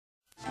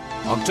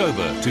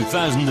October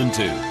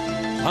 2002.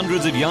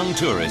 Hundreds of young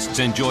tourists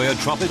enjoy a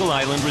tropical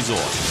island resort.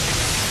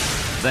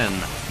 Then,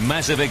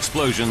 massive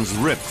explosions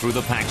rip through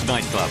the packed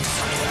nightclubs.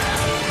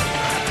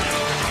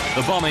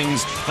 The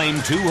bombings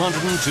claim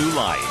 202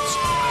 lives.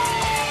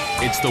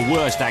 It's the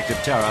worst act of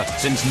terror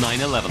since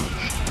 9/11.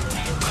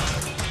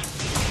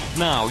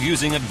 Now,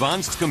 using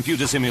advanced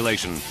computer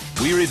simulation,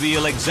 we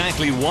reveal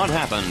exactly what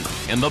happened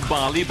in the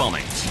Bali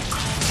bombings.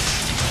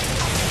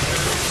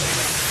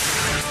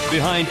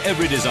 Behind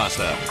every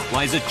disaster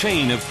lies a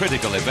chain of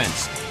critical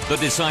events that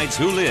decides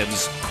who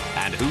lives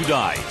and who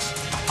dies.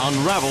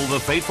 Unravel the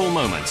fateful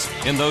moments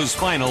in those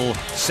final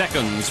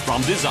seconds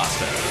from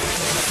disaster.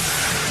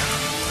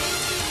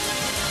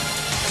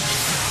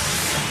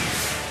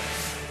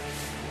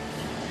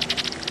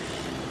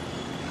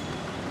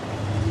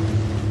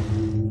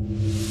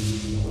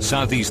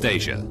 Southeast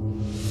Asia,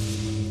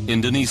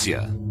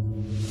 Indonesia,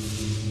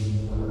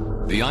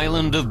 the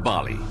island of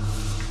Bali.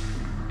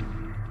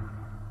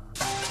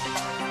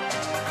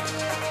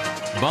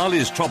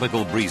 Bali's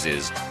tropical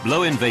breezes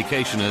blow in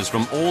vacationers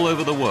from all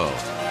over the world.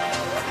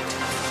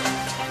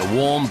 The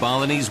warm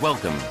Balinese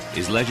welcome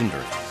is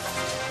legendary.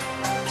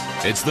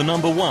 It's the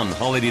 #1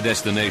 holiday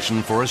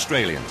destination for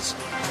Australians,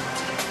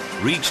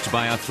 reached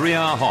by a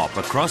 3-hour hop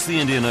across the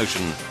Indian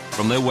Ocean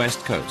from their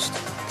west coast.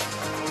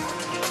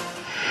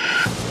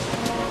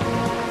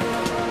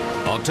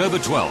 October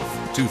 12,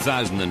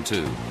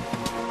 2002.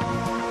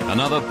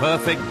 Another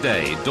perfect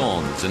day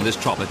dawns in this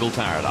tropical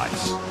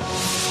paradise.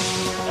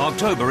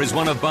 October is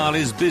one of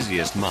Bali's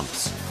busiest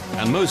months,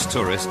 and most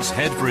tourists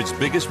head for its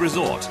biggest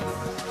resort,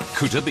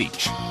 Kuta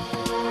Beach.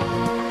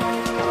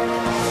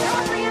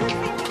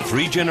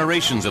 3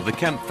 generations of the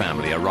Kemp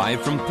family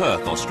arrived from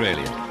Perth,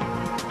 Australia.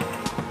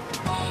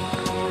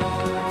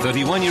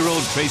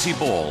 31-year-old Tracy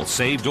Ball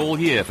saved all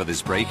year for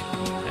this break,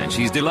 and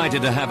she's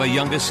delighted to have her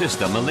younger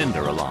sister,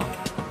 Melinda, along.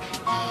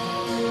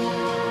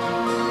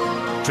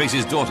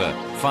 Tracy's daughter,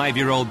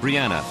 5-year-old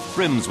Brianna,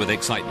 brims with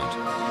excitement.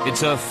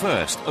 It's her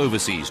first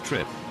overseas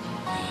trip.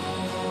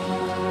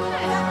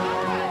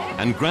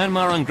 And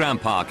Grandma and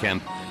Grandpa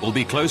Kemp will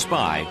be close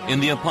by in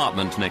the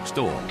apartment next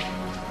door.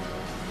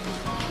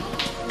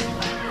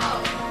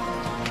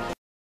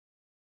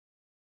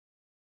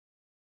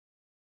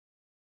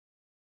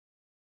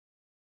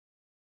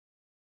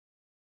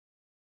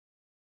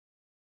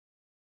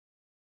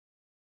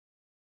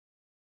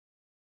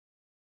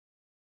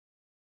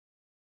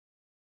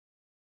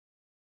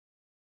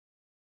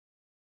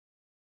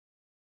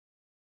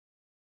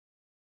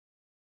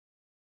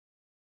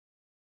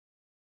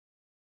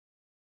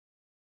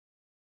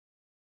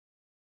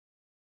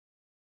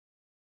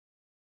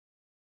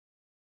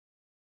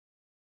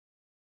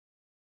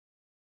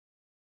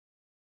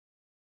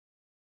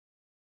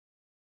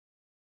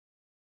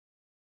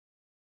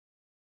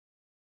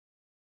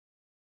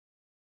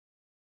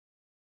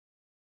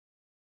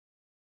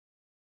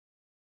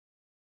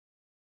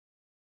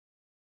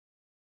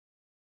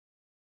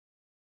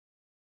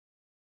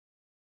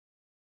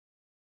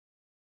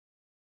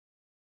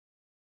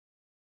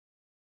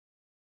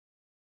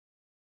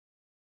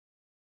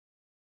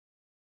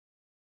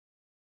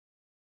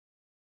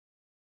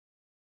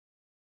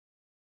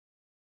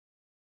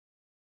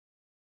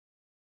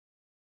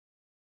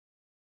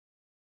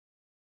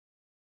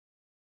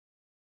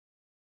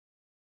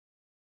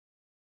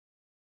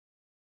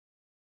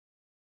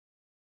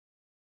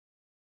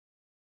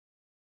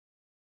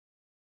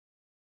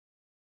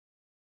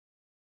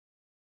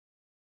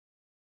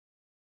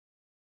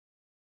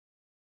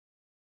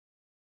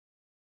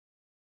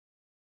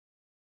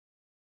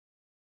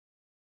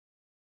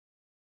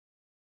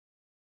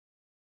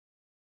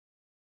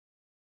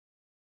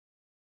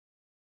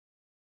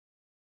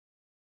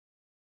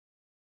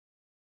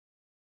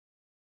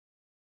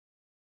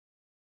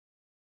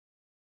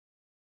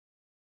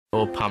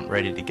 All pumped,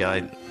 ready to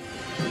go.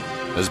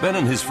 As Ben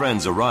and his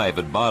friends arrive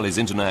at Bali's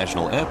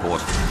International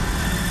Airport,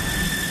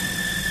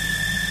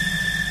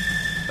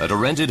 at a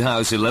rented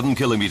house 11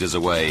 kilometers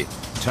away,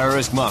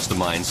 terrorist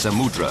mastermind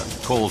Samudra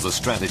calls a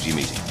strategy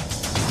meeting.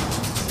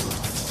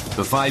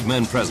 The 5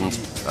 men present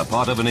are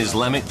part of an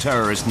Islamic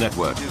terrorist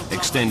network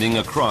extending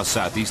across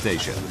Southeast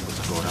Asia.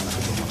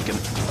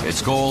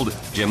 It's called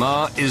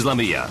Jemaah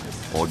Islamiyah,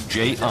 or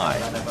JI,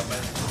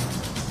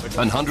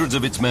 and hundreds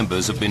of its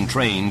members have been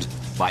trained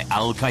by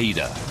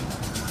Al-Qaeda.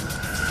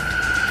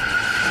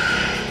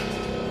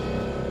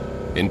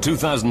 In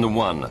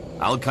 2001,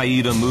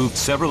 Al-Qaeda moved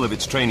several of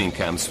its training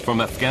camps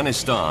from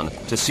Afghanistan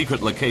to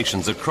secret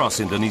locations across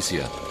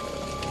Indonesia.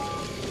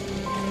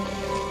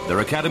 Their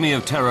Academy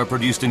of Terror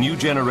produced a new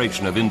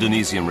generation of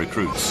Indonesian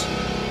recruits.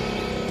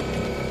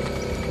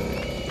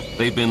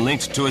 They've been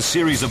linked to a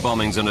series of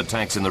bombings and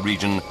attacks in the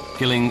region,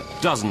 killing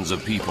dozens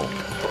of people.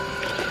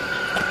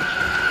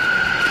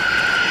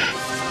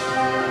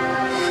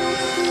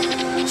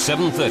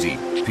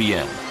 "7:30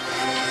 p.m.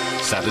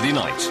 Saturday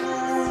night.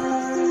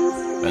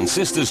 And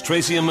sisters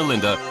Tracy and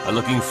Melinda are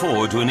looking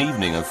forward to an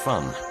evening of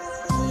fun.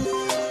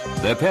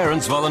 Their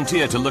parents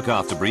volunteer to look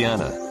after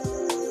Brianna.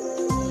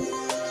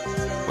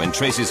 When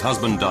Tracy's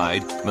husband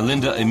died,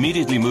 Melinda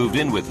immediately moved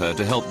in with her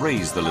to help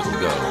raise the little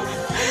girl.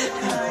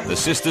 The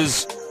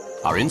sisters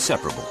are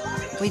inseparable.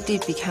 We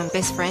did become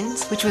best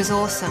friends, which was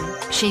awesome.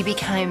 She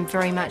became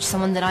very much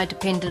someone that I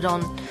depended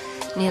on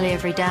nearly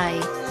every day.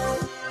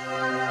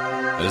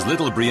 As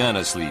little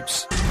Brianna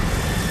sleeps,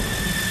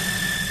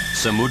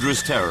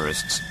 Samudra's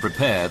terrorists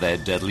prepare their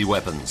deadly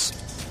weapons.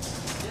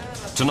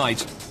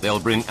 Tonight, they'll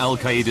bring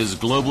Al-Qaeda's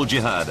global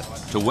jihad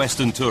to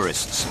Western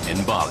tourists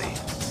in Bali.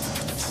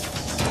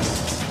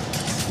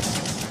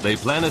 They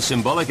plan a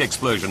symbolic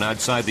explosion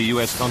outside the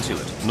US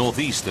consulate,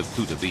 northeast of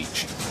Kuta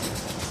Beach.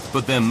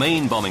 But their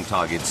main bombing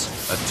targets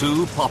are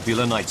two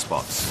popular night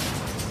spots,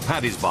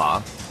 Paddy's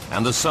Bar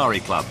and the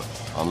Sari Club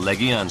on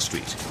Legian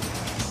Street.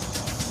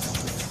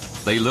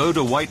 They load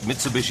a white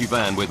Mitsubishi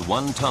van with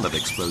 1 ton of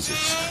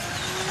explosives.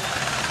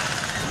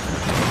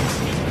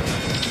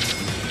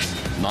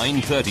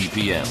 9:30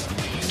 p.m.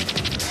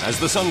 As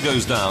the sun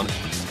goes down,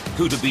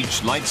 Kuta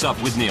Beach lights up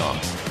with neon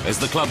as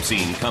the club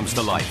scene comes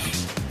to life.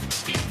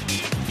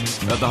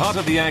 At the heart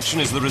of the action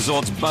is the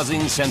resort's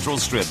buzzing central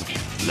strip,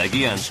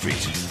 Legian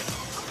Street.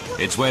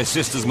 It's where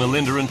sisters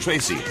Melinda and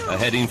Tracy are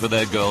heading for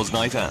their girls'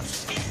 night out.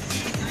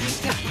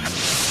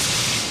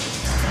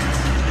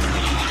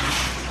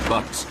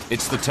 But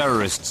it's the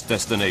terrorists'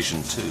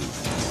 destination too.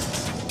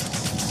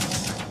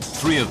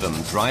 3 of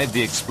them drive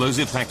the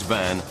explosive-packed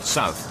van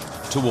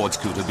south towards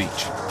Kuta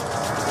Beach.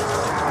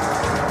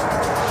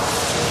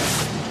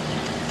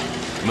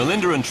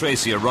 Melinda and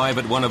Tracy arrive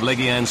at one of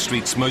Legian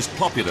Street's most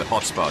popular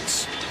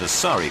hotspots, the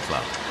Sari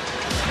Club.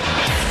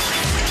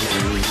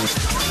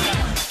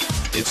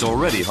 It's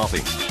already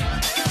hopping.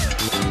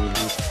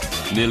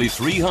 Nearly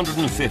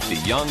 350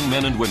 young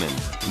men and women,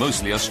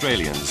 mostly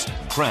Australians,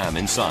 cram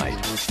inside.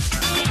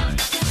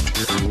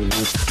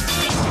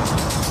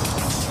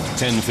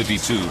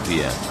 10:52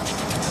 p.m.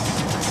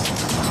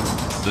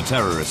 The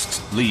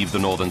terrorists leave the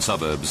northern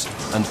suburbs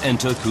and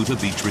enter Kuta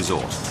Beach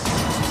Resort.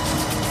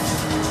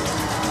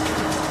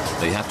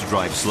 They have to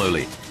drive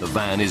slowly. The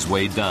van is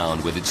weighed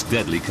down with its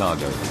deadly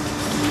cargo.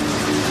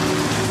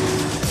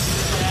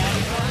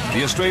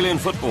 The Australian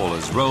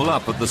footballers roll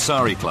up at the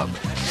Sari Club.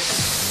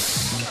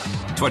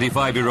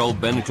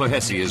 25-year-old Ben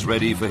Clohessy is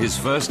ready for his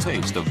first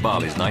taste of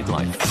Bali's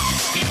nightlife.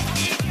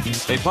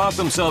 They park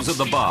themselves at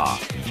the bar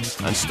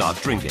and start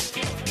drinking.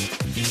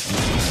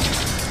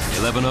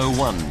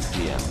 11:01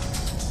 p.m.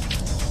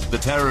 The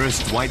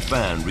terrorists' white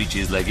van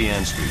reaches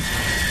Legian Street.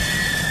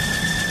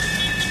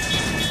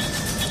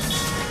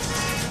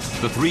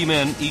 The 3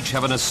 men each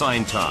have an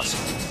assigned task.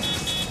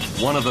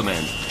 One of the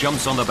men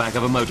jumps on the back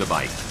of a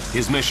motorbike.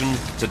 His mission,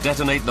 to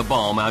detonate the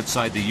bomb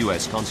outside the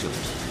US consulate.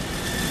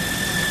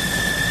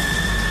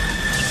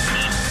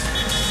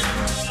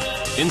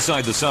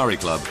 Inside the Sari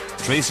Club,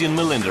 Tracy and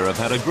Melinda have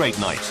had a great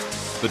night,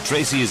 but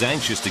Tracy is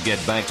anxious to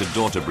get back to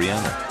daughter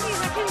Brianna.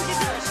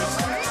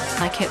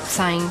 I kept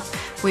saying,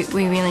 we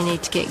really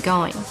need to get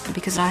going,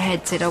 because I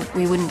had said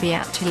we wouldn't be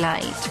out too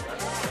late.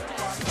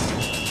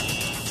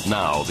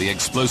 Now, the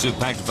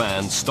explosive-packed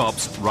van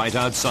stops right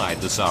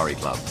outside the Sari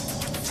Club.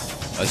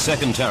 A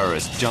second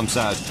terrorist jumps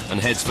out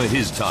and heads for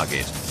his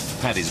target,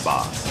 Paddy's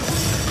Bar.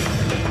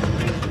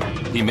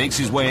 He makes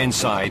his way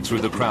inside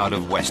through the crowd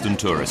of Western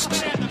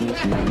tourists.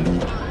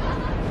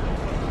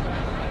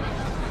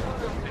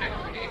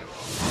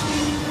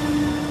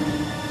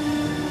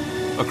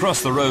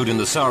 Across the road in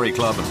the Sari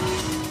Club,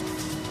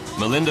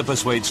 Melinda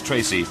persuades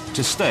Tracy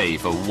to stay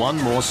for one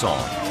more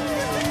song.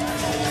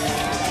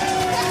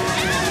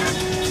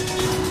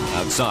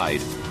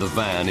 Outside, the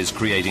van is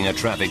creating a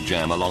traffic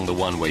jam along the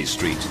one-way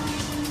street,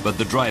 but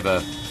the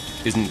driver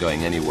isn't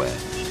going anywhere.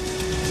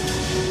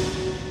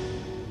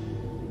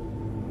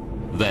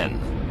 Then,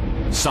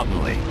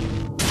 suddenly,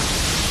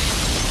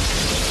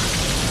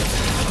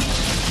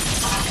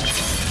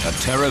 a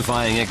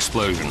terrifying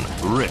explosion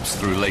rips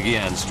through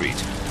Legian Street.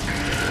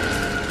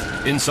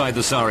 Inside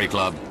the Sari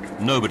Club,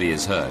 nobody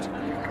is hurt.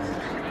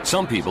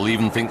 Some people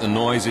even think the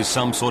noise is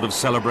some sort of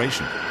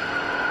celebration.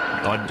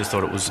 I just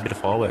thought it was a bit of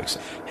fireworks.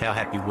 How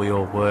happy we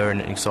all were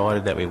and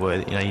excited that we were.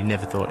 You know, you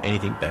never thought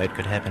anything bad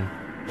could happen.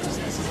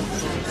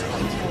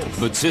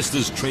 But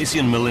sisters Tracy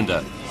and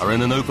Melinda are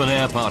in an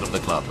open-air part of the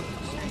club.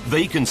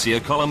 They can see a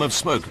column of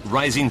smoke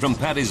rising from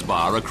Paddy's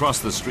Bar across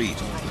the street.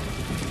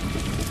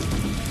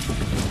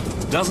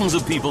 Dozens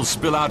of people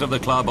spill out of the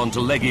club onto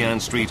Legian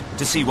Street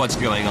to see what's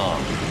going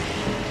on.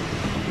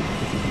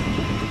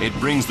 It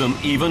brings them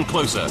even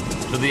closer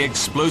to the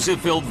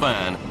explosive-filled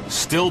van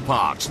still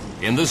parked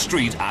in the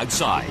street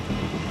outside.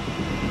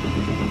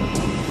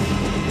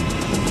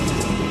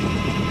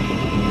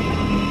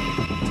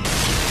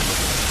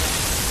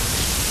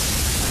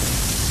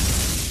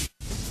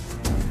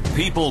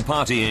 People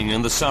partying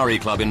in the Sari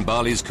Club in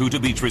Bali's Kuta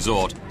Beach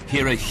Resort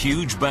hear a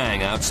huge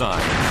bang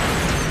outside.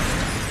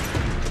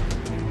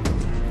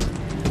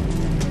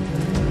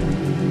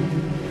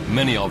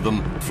 Many of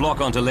them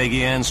flock onto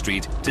Legian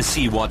Street to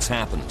see what's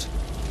happened.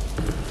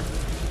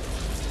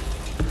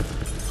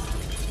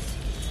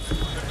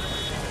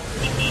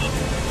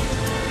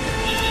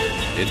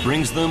 It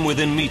brings them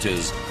within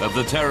meters of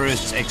the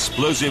terrorists'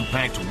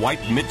 explosive-packed white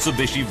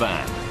Mitsubishi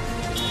van.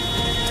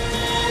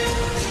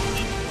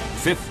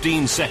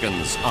 15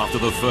 seconds after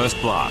the first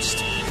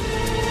blast.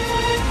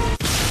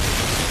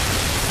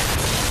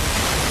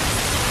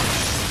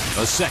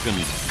 A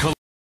second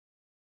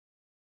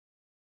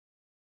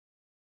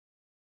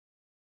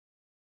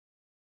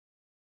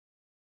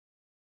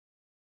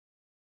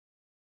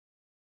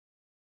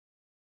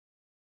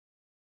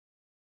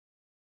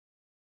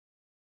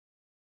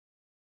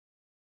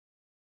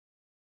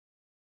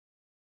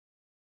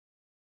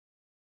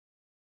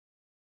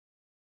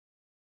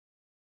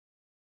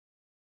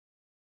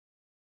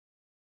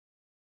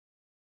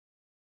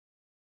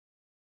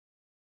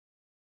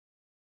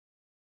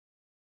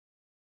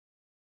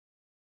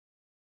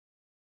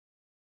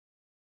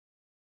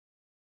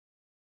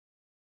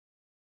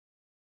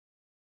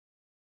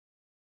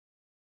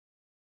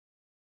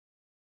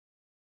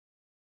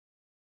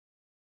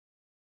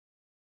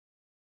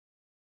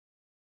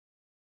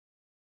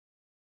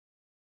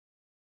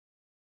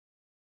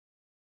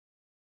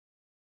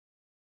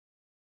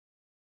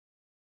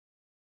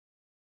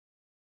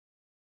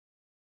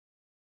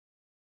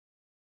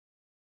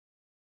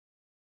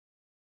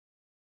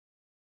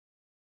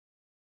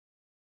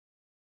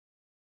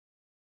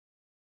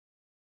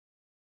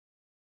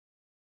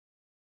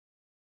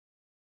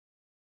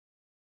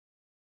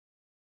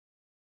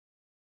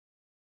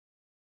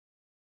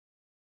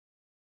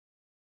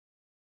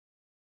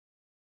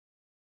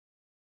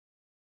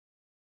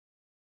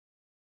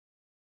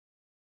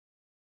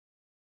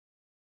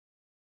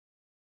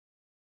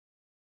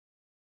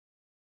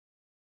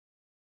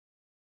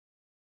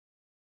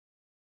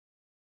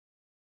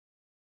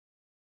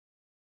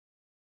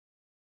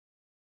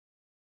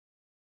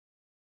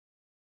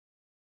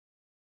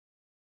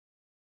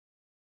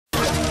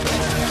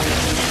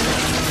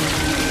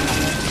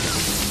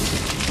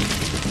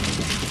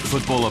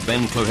footballer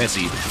Ben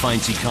Clohessy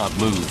finds he can't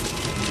move.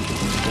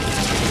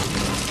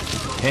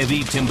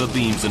 Heavy timber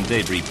beams and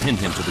debris pin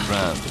him to the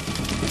ground.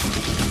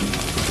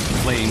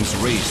 Flames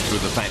race through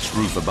the thatched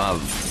roof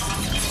above.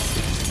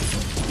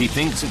 He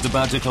thinks it's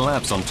about to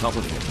collapse on top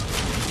of him.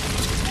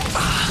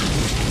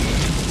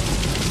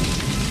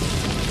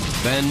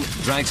 Ben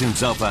drags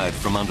himself out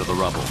from under the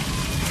rubble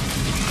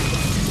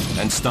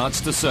and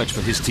starts to search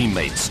for his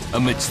teammates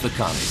amidst the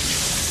carnage.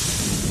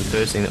 The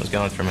first thing that was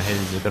going through my head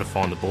is I've got to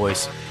find the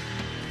boys.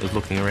 I was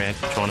looking around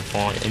trying to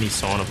find any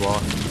sign of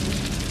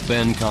life.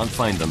 Ben can't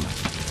find them.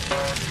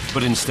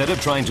 But instead of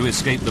trying to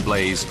escape the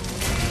blaze,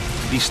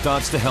 he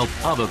starts to help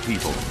other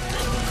people.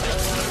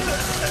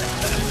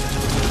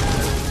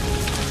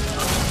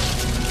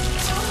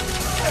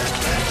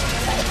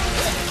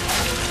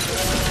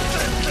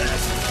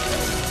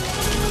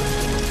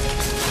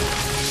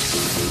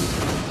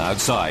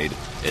 Outside,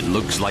 it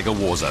looks like a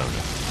war zone.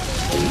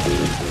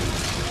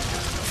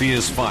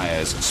 Fierce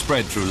fires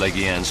spread through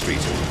Leguian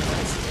Street.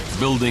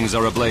 Buildings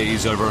are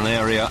ablaze over an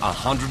area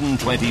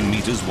 120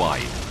 meters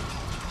wide.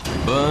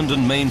 Burned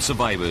and maimed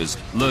survivors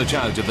lurch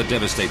out of the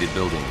devastated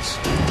buildings.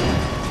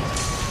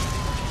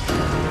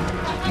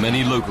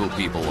 Many local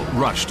people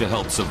rush to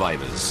help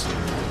survivors.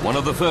 One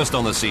of the first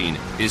on the scene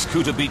is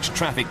Kuta Beach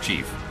Traffic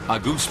Chief,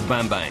 Agus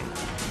Bambang.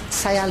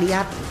 Saya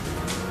lihat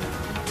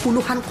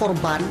puluhan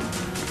korban.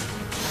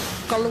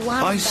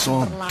 I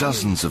saw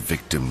dozens of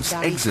victims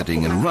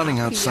exiting and running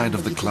outside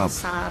of the club,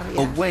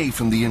 away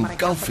from the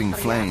engulfing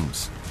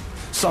flames.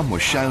 Some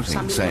were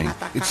shouting, saying,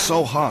 "It's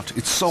so hot,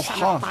 it's so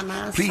hot.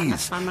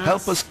 Please,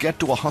 help us get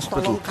to a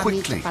hospital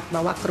quickly."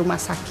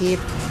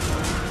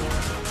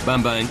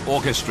 Bambang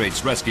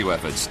orchestrates rescue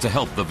efforts to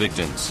help the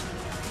victims.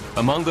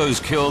 Among those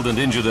killed and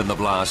injured in the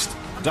blast,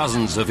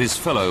 dozens of his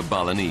fellow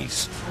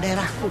Balinese.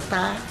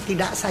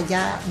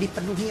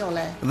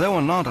 There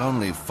were not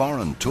only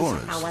foreign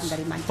tourists,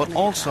 but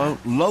also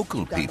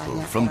local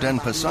people from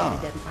Denpasar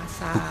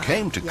who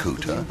came to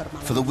Kuta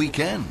for the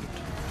weekend.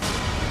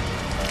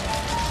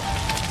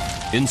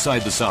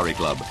 Inside the Sari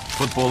Club,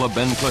 footballer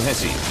Ben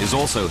Clohessy is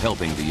also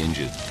helping the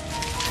injured.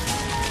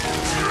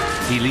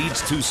 He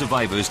leads two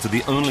survivors to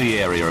the only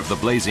area of the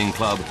blazing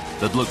club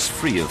that looks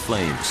free of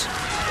flames.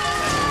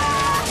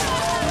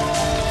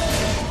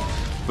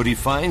 But he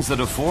finds that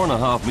a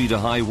 4.5 meter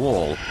high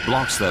wall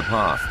blocks their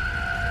path.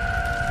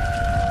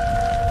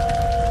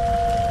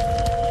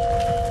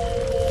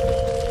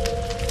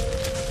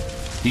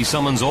 He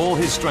summons all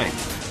his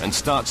strength and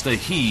starts to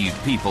heave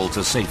people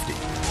to safety.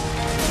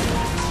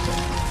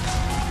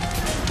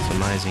 It's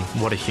amazing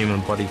what a human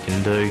body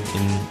can do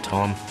in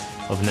time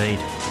of need.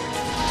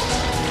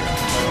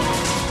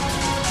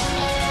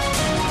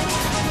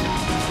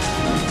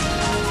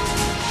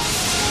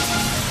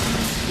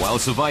 While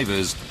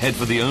survivors head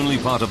for the only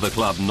part of the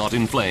club not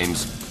in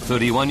flames,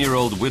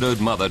 31-year-old widowed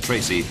mother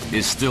Tracy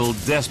is still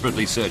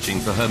desperately searching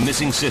for her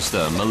missing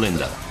sister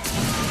Melinda.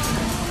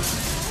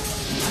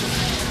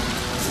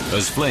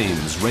 As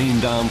flames rain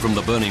down from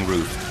the burning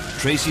roof,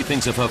 Tracy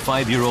thinks of her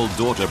 5-year-old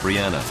daughter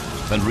Brianna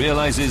and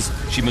realizes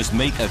she must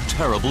make a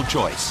terrible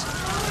choice.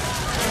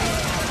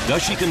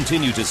 Does she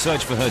continue to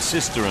search for her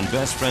sister and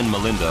best friend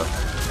Melinda,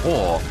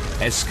 or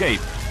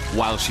escape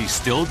while she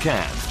still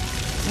can.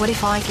 What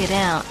if I get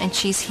out and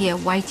she's here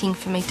waiting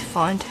for me to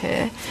find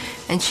her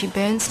and she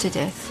burns to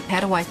death? How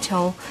do I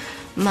tell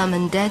Mum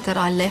and Dad that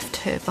I left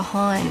her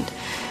behind?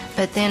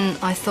 But then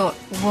I thought,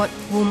 what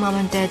will Mum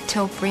and Dad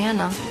tell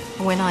Brianna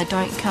when I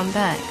don't come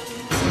back?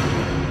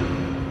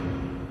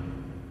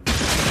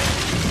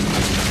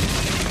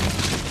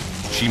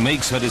 She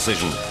makes her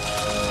decision.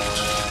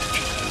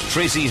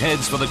 Tracy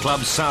heads for the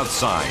club's south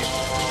side.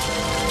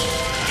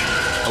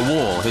 A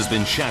wall has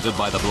been shattered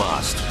by the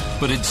blast,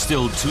 but it's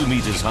still 2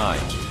 meters high.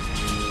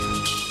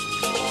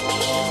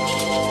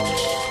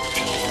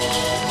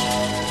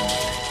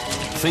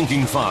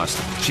 Thinking fast,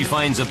 she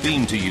finds a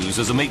beam to use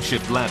as a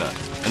makeshift ladder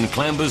and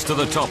clambers to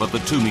the top of the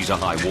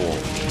 2-meter-high wall.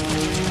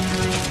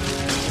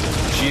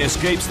 She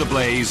escapes the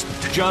blaze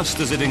just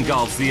as it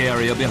engulfs the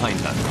area behind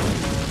her.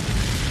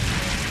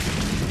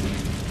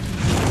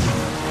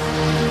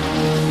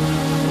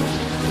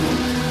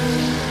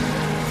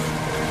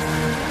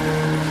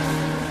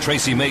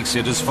 Tracy makes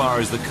it as far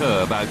as the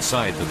curb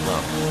outside the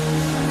club.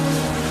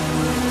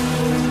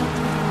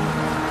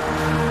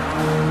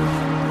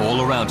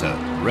 All around her,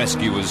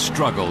 rescuers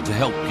struggle to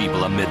help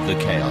people amid the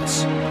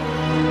chaos.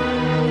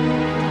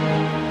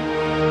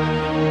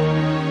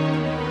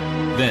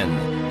 Then,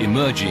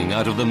 emerging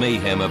out of the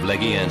mayhem of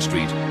Leggy Ann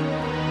Street,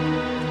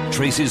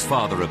 Tracy's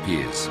father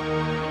appears.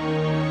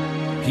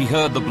 He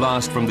heard the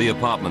blast from the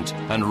apartment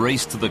and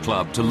raced to the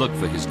club to look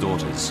for his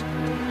daughters.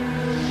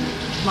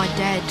 My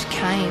dad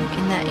came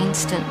in that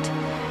instant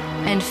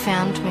and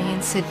found me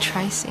and said,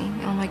 Tracy,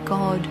 oh my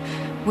God,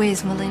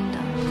 where's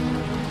Melinda?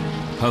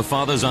 Her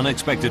father's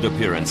unexpected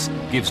appearance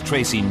gives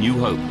Tracy new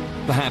hope.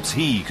 Perhaps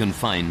he can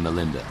find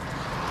Melinda.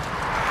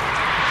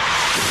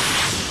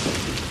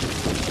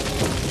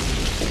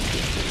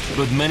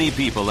 But many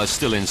people are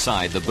still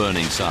inside the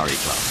burning Sari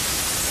Club.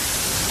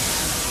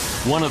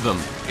 One of them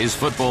is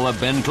footballer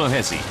Ben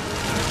Clohessy.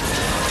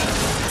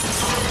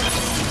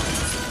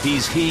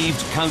 He's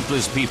heaved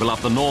countless people up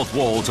the north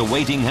wall to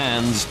waiting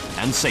hands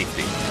and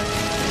safety.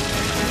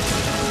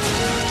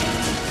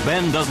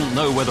 Ben doesn't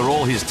know whether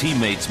all his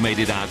teammates made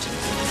it out.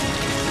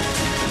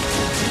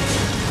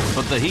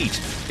 But the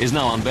heat is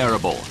now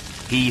unbearable.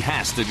 He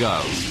has to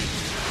go.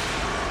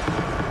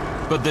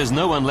 But there's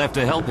no one left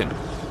to help him.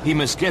 He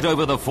must get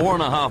over the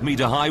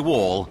 4.5-meter high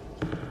wall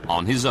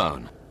on his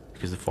own.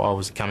 Because the fire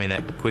was coming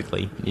that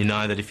quickly, you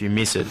know that if you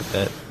miss it,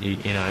 that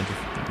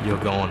you're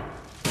gone.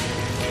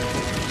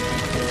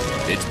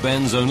 It's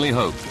Ben's only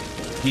hope.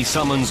 He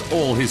summons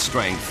all his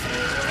strength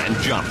and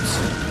jumps.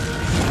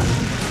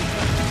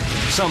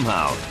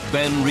 Somehow,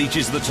 Ben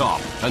reaches the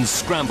top and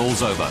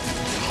scrambles over.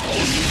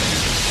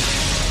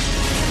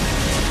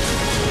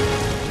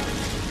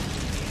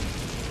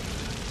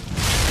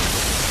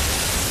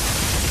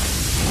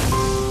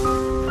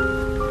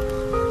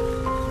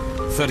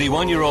 The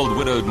 31-year-old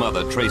widowed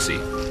mother, Tracy,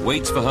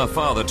 waits for her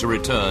father to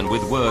return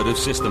with word of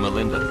Sister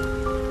Melinda.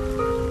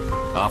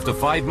 After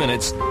 5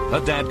 minutes, her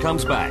dad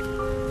comes back.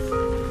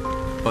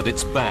 But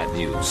it's bad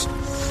news.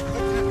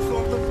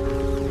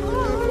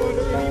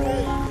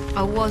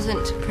 I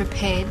wasn't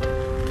prepared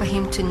for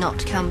him to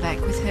not come back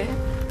with her.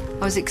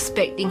 I was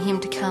expecting him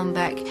to come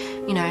back,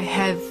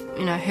 have,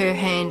 her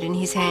hand in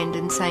his hand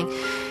and saying,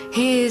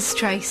 here's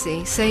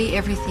Tracy, see,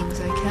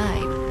 everything's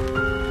okay.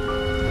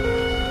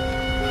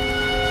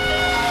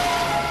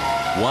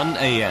 1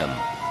 a.m.,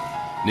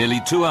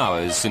 nearly 2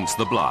 hours since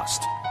the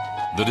blast.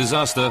 The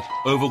disaster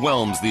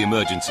overwhelms the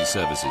emergency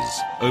services.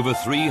 Over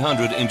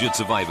 300 injured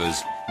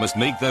survivors must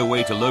make their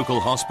way to local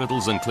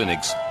hospitals and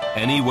clinics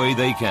any way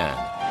they can.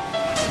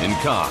 In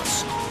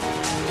cars,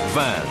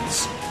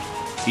 vans,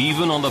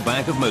 even on the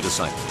back of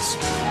motorcycles.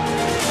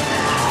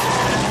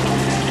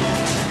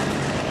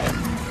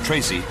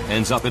 Tracy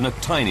ends up in a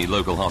tiny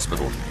local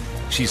hospital.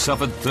 She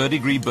suffered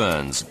third-degree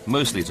burns,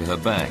 mostly to her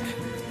back.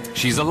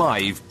 She's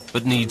alive,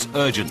 but needs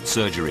urgent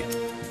surgery.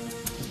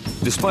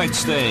 Despite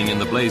staying in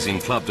the blazing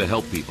club to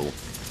help people,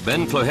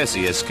 Ben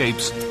Clohessy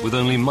escapes with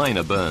only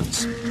minor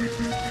burns.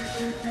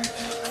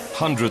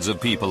 Hundreds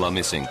of people are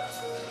missing.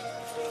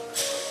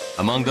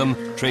 Among them,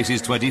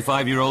 Tracy's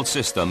 25-year-old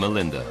sister,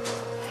 Melinda.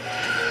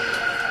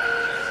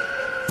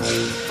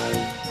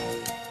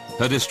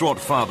 Her distraught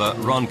father,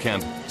 Ron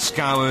Kemp,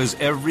 scours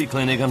every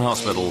clinic and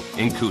hospital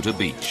in Kuta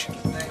Beach.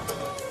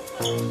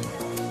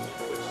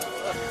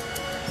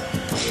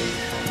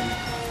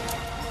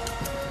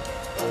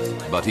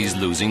 But he's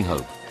losing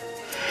hope.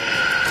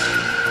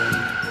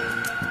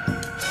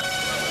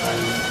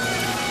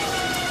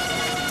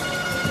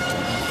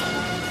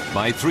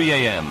 By 3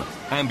 a.m.,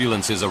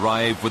 ambulances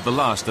arrive with the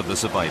last of the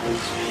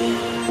survivors.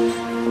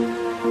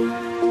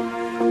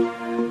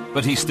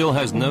 But he still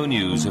has no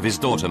news of his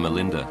daughter,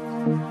 Melinda.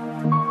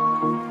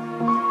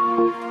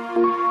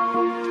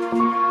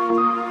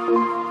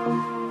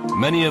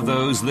 Many of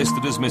those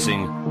listed as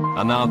missing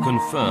are now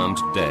confirmed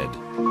dead.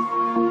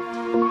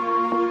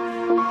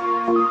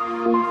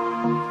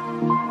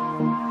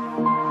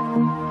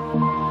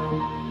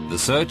 The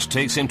search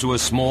takes him to a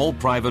small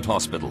private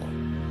hospital.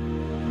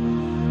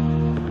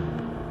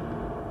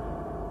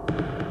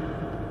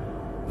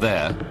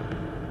 There,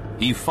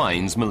 he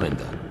finds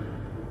Melinda.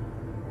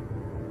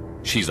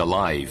 She's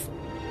alive.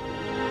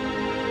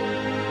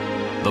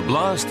 The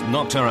blast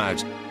knocked her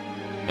out,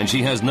 and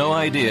she has no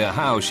idea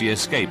how she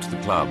escaped the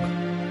club.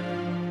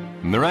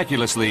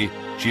 Miraculously,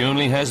 she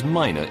only has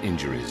minor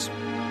injuries.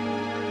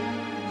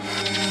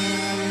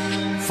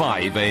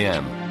 5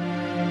 a.m.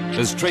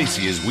 As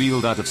Tracy is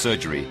wheeled out of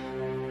surgery,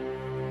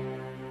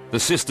 the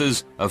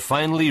sisters are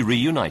finally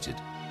reunited.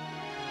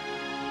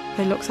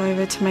 He looks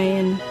over to me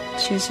and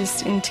she's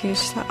just in tears.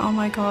 She's like, "Oh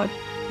my God,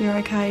 you're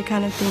okay,"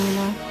 kind of thing, you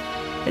know.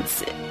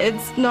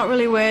 It's not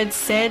really words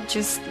said,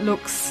 just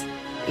looks.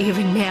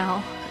 Even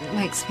now, it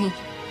makes me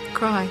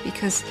cry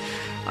because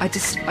I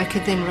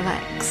could then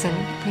relax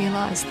and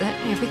realise that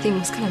everything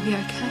was going to be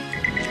okay.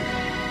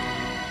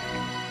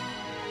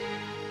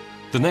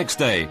 The next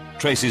day,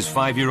 Tracy's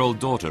 5-year-old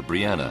daughter,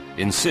 Brianna,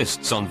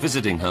 insists on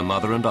visiting her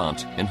mother and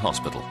aunt in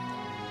hospital.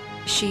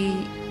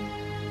 She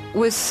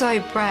was so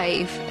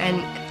brave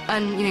and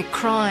you know,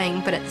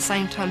 crying, but at the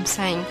same time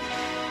saying,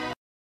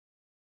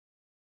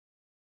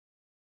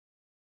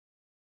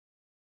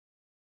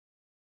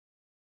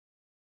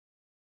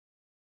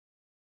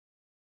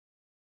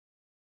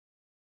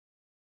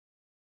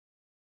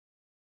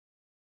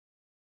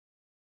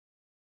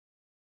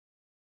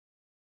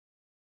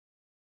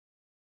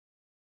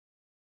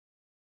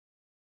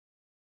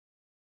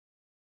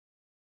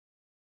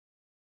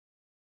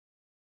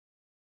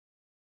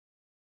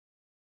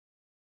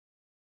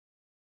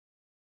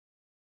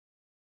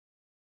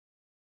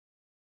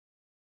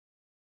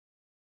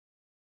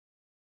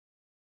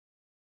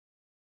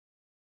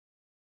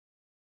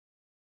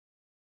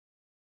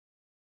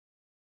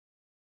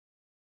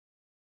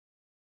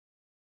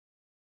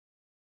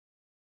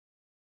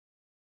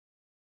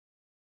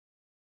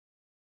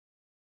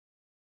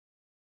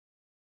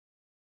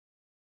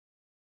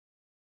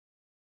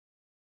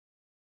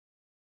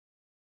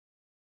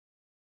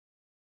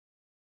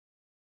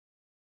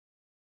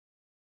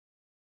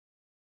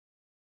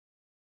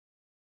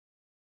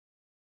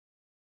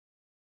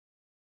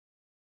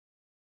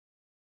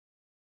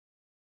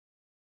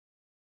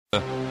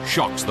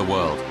 shocks the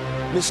world.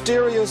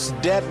 Mysterious,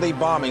 deadly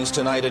bombings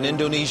tonight in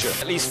Indonesia.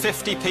 At least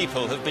 50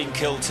 people have been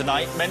killed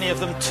tonight, many of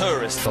them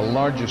tourists. The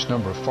largest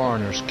number of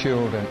foreigners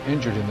killed and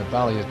injured in the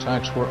Bali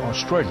attacks were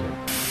Australian.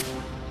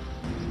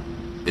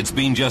 It's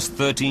been just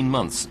 13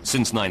 months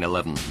since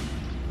 9/11.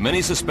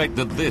 Many suspect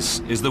that this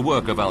is the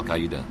work of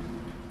Al-Qaeda.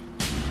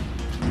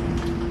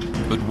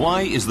 But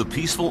why is the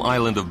peaceful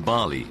island of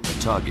Bali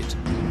a target?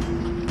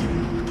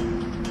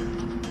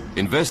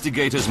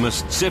 Investigators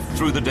must sift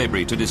through the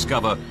debris to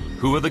discover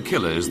who are the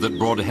killers that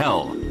brought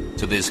hell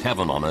to this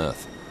heaven on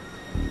earth.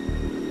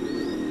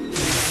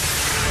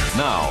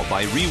 Now,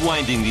 by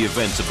rewinding the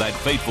events of that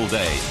fateful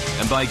day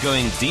and by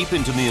going deep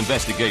into the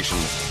investigation,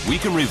 we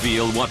can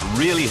reveal what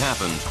really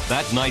happened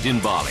that night in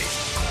Bali.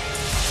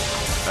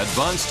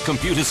 Advanced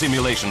computer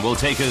simulation will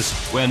take us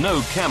where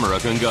no camera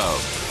can go,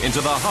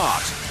 into the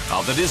heart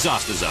of the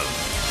disaster zone.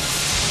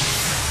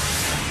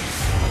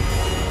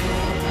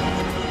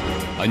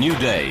 A new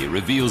day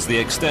reveals the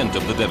extent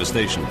of the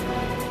devastation.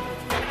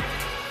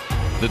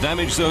 The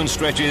damage zone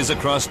stretches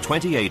across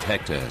 28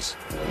 hectares.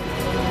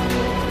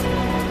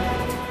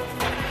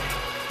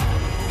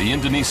 The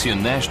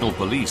Indonesian National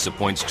Police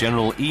appoints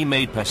General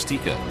Imade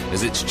Pastika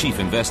as its chief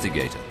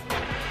investigator.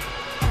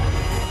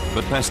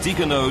 But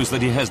Pastika knows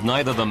that he has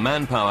neither the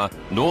manpower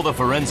nor the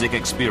forensic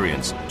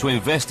experience to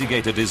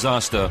investigate a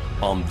disaster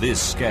on this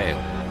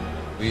scale.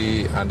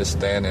 We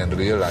understand and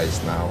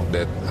realize now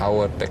that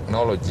our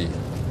technology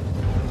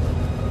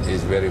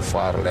is very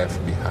far left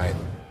behind.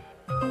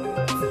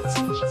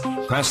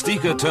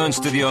 Pastika turns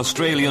to the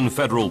Australian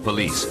Federal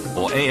Police,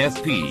 or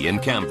AFP, in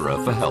Canberra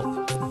for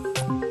help.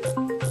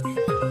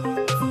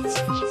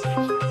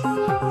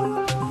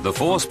 The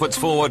force puts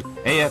forward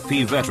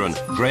AFP veteran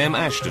Graham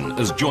Ashton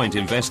as joint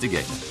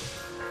investigator.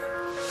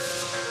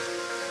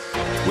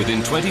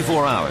 Within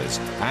 24 hours,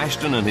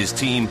 Ashton and his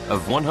team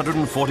of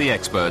 140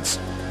 experts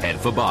head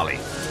for Bali.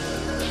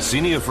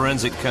 Senior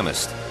forensic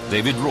chemist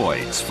David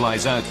Royds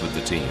flies out with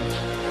the team.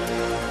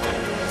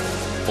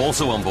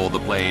 Also on board the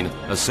plane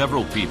are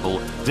several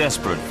people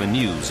desperate for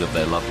news of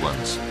their loved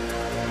ones.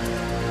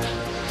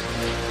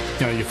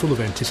 You know, you're full of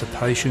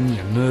anticipation,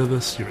 you're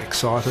nervous, you're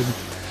excited,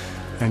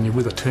 and you're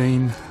with a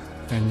team,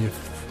 and you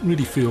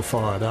really feel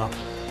fired up.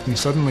 And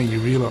suddenly you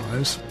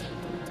realise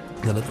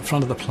that at the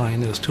front of the plane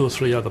there's 2 or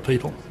 3 other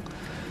people,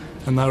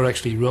 and they were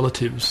actually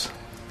relatives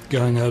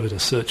going over to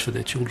search for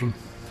their children.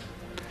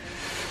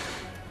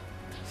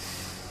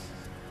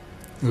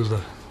 It was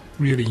a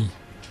really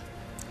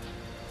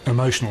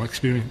emotional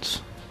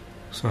experience.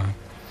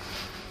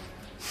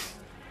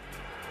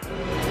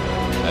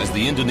 As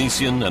the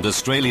Indonesian and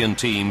Australian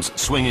teams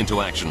swing into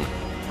action,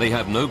 they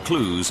have no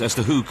clues as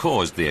to who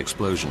caused the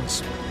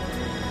explosions.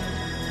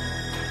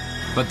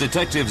 But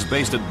detectives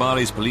based at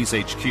Bali's police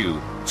HQ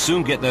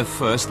soon get their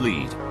first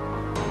lead.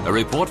 A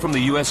report from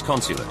the US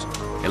consulate,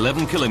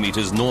 11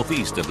 kilometers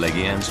northeast of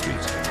Legian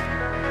Street.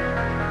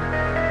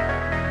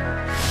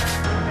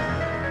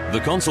 The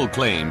consul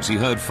claims he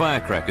heard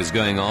firecrackers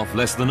going off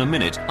less than a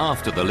minute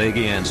after the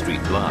Legian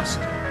Street blast.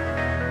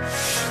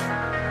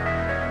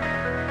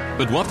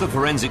 But what the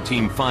forensic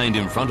team find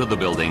in front of the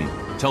building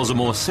tells a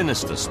more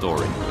sinister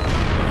story.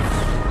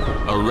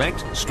 A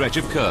wrecked stretch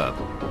of curb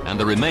and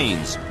the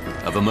remains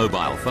of a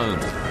mobile phone.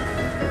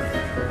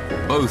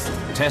 Both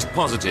test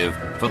positive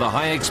for the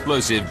high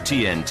explosive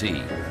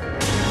TNT.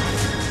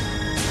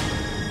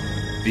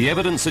 The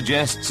evidence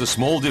suggests a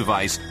small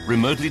device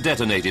remotely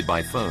detonated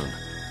by phone.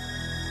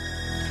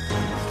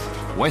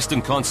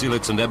 Western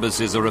consulates and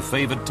embassies are a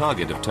favored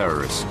target of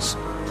terrorists.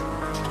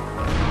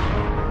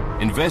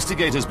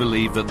 Investigators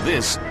believe that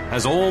this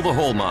has all the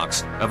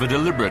hallmarks of a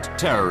deliberate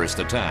terrorist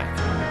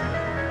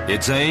attack.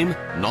 Its aim,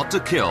 not to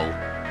kill,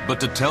 but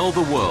to tell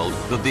the world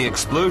that the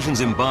explosions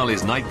in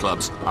Bali's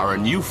nightclubs are a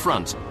new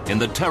front in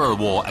the terror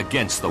war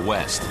against the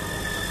West.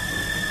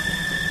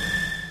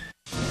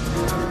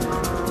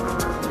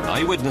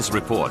 Eyewitness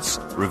reports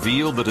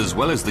reveal that as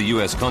well as the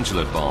US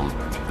consulate bomb,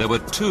 there were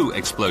 2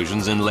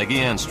 explosions in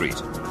Legian Street.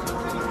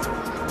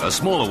 A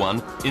smaller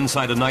one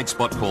inside a night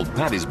spot called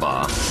Paddy's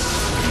Bar,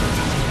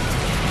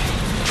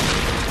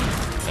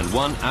 and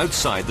one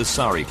outside the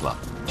Sari Club.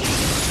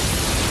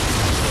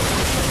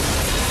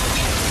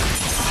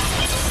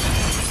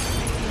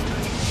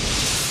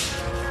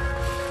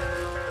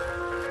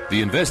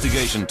 The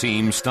investigation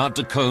team start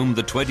to comb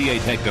the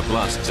 28-hectare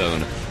blast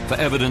zone for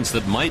evidence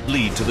that might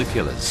lead to the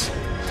killers.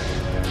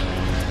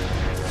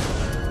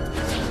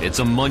 It's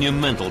a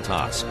monumental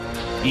task.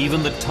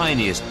 Even the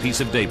tiniest piece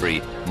of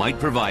debris might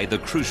provide the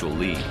crucial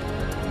lead.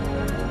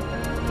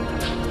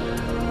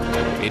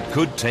 It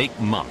could take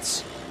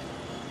months.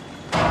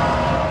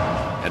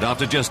 And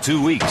after just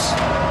 2 weeks,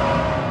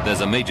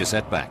 there's a major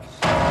setback.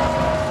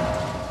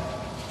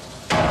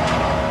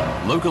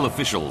 Local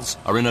officials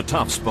are in a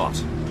tough spot.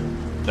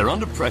 They're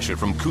under pressure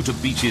from Kuta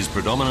Beach's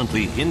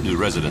predominantly Hindu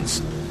residents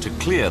to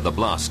clear the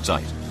blast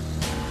site.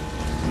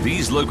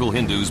 These local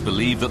Hindus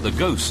believe that the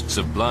ghosts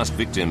of blast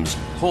victims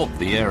haunt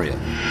the area.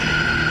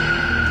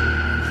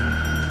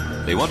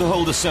 They want to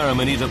hold a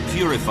ceremony to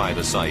purify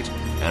the site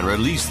and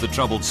release the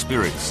troubled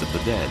spirits of the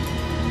dead.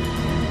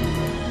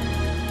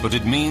 But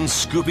it means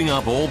scooping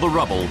up all the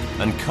rubble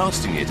and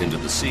casting it into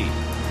the sea.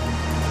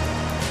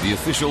 The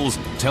officials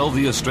tell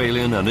the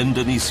Australian and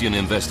Indonesian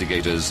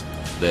investigators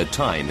their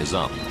time is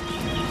up.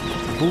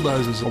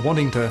 Bulldozers are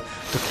wanting to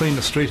clean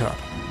the street up.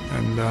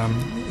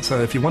 And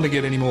so if you want to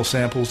get any more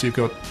samples, you've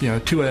got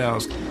 2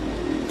 hours.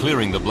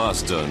 Clearing the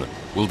blast zone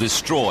will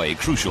destroy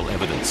crucial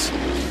evidence.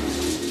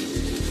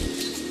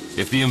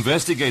 If the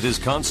investigators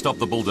can't stop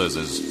the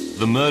bulldozers,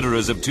 the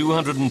murderers of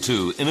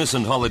 202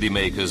 innocent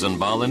holidaymakers and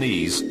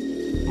Balinese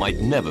might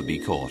never be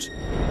caught.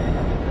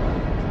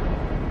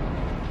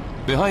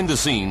 Behind the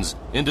scenes,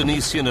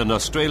 Indonesian and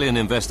Australian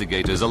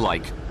investigators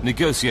alike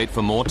negotiate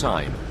for more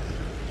time.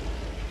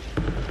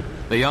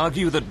 They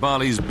argue that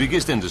Bali's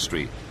biggest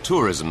industry,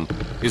 tourism,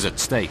 is at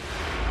stake.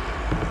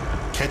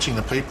 Catching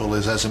the people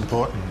is as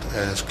important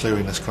as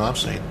clearing this crime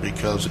scene,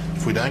 because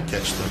if we don't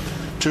catch them,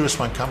 tourists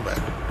won't come back.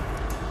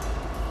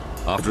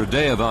 After a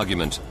day of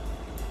argument,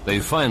 they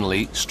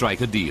finally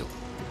strike a deal.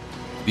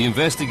 The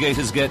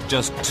investigators get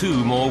just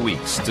 2 more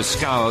weeks to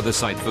scour the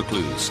site for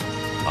clues.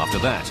 After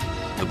that,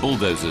 the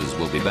bulldozers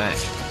will be back.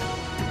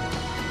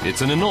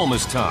 It's an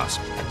enormous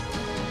task.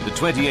 The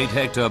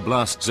 28-hectare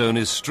blast zone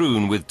is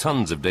strewn with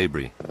tons of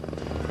debris.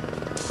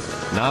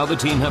 Now the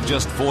team have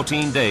just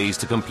 14 days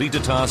to complete a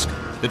task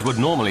that would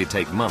normally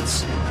take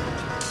months.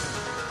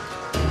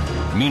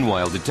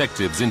 Meanwhile,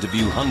 detectives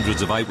interview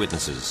hundreds of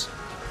eyewitnesses.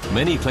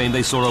 Many claim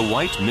they saw a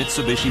white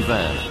Mitsubishi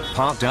van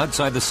parked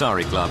outside the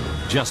Sari Club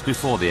just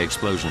before the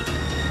explosion.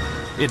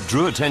 It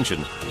drew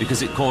attention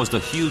because it caused a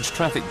huge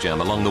traffic jam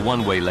along the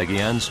one-way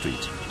Legian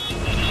Street.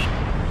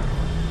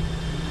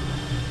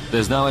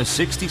 There's now a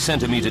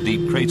 60-centimetre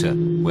deep crater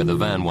where the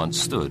van once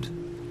stood.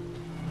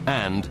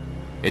 And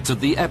it's at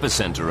the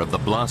epicenter of the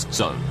blast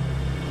zone.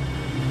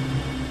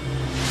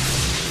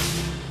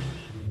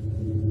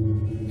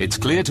 It's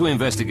clear to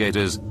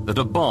investigators that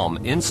a bomb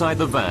inside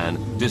the van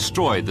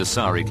destroyed the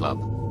Sari Club.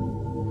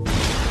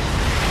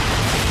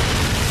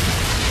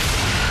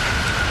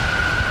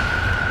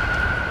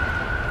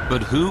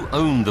 But who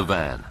owned the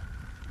van?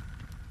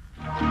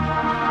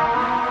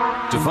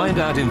 To find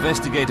out,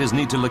 investigators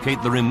need to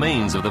locate the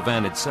remains of the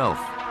van itself.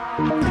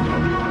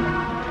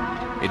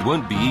 It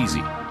won't be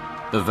easy.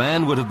 The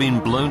van would have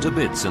been blown to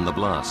bits in the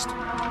blast.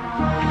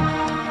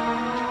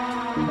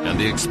 And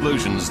the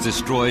explosions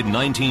destroyed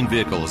 19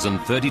 vehicles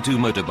and 32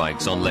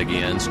 motorbikes on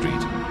Legian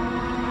Street.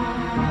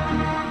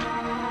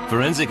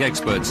 Forensic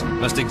experts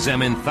must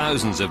examine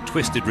thousands of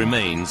twisted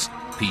remains,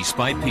 piece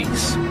by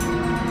piece.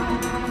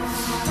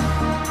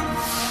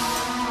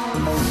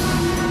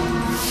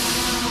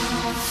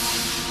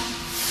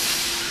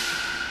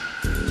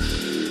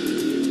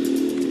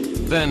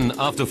 Then,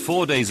 after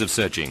 4 days of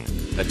searching,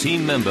 a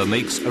team member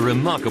makes a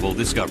remarkable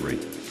discovery.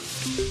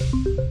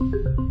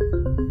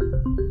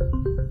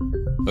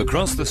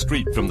 Across the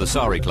street from the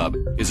Sari Club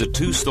is a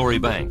 2-story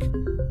bank.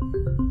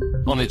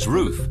 On its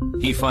roof,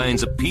 he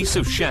finds a piece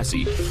of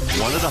chassis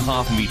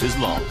 1.5 meters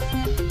long.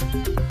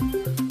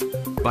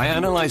 By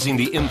analyzing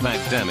the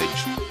impact damage,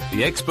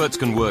 the experts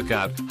can work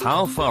out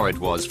how far it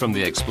was from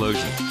the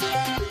explosion.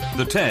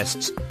 The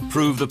tests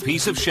prove the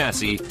piece of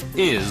chassis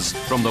is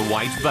from the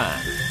white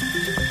van.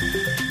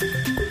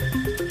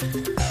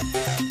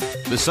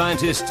 The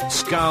scientists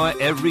scour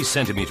every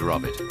centimeter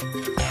of it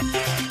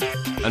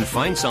and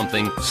find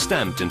something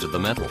stamped into the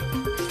metal.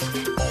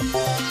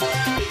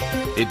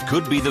 It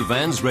could be the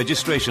van's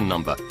registration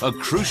number, a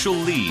crucial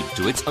lead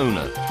to its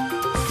owner.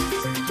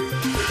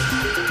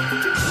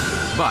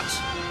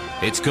 But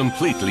it's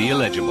completely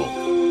illegible.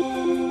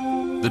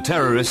 The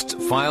terrorists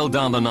filed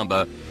down the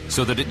number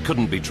so that it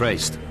couldn't be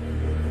traced.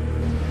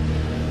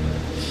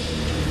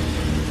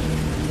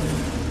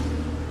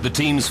 The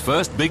team's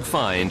first big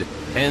find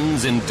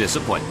ends in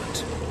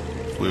disappointment.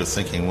 We were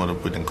thinking what would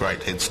have been a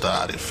great head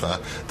start if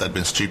they'd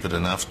been stupid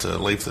enough to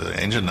leave the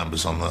engine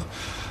numbers on the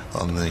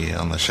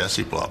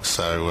chassis block.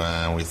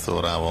 So we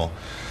thought, oh well,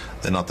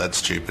 they're not that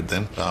stupid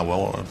then. Oh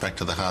well, back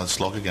to the hard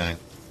slog again.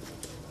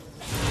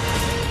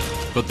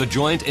 But the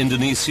joint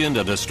Indonesian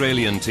and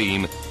Australian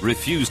team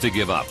refuse to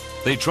give up.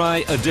 They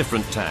try a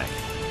different tack.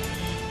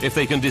 If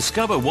they can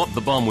discover what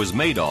the bomb was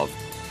made of,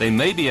 they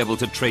may be able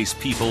to trace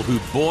people who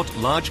bought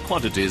large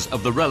quantities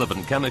of the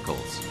relevant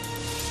chemicals.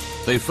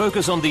 They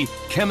focus on the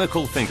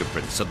chemical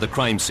fingerprints of the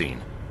crime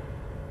scene.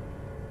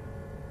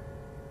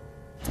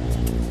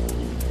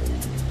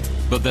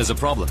 But there's a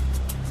problem.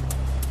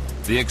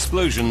 The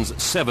explosions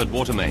severed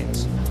water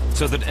mains,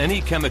 so that any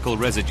chemical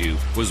residue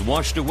was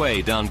washed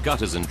away down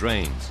gutters and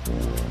drains.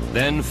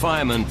 Then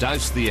firemen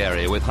doused the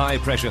area with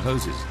high-pressure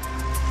hoses.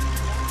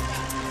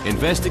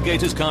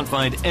 Investigators can't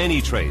find any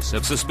trace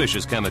of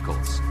suspicious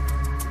chemicals.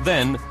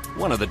 Then,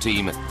 one of the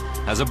team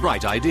has a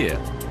bright idea.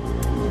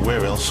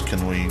 Where else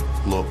can we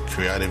look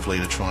creatively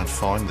to try and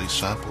find these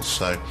samples?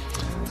 So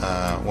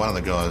one of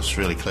the guys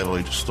really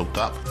cleverly just looked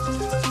up.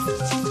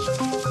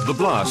 The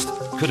blast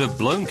could have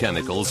blown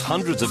chemicals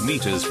hundreds of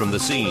meters from the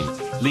scene,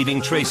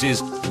 leaving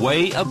traces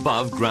way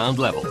above ground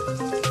level.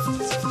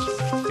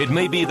 It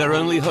may be their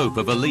only hope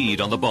of a lead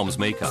on the bomb's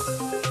makeup.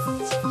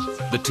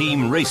 The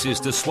team races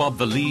to swab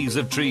the leaves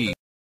of trees.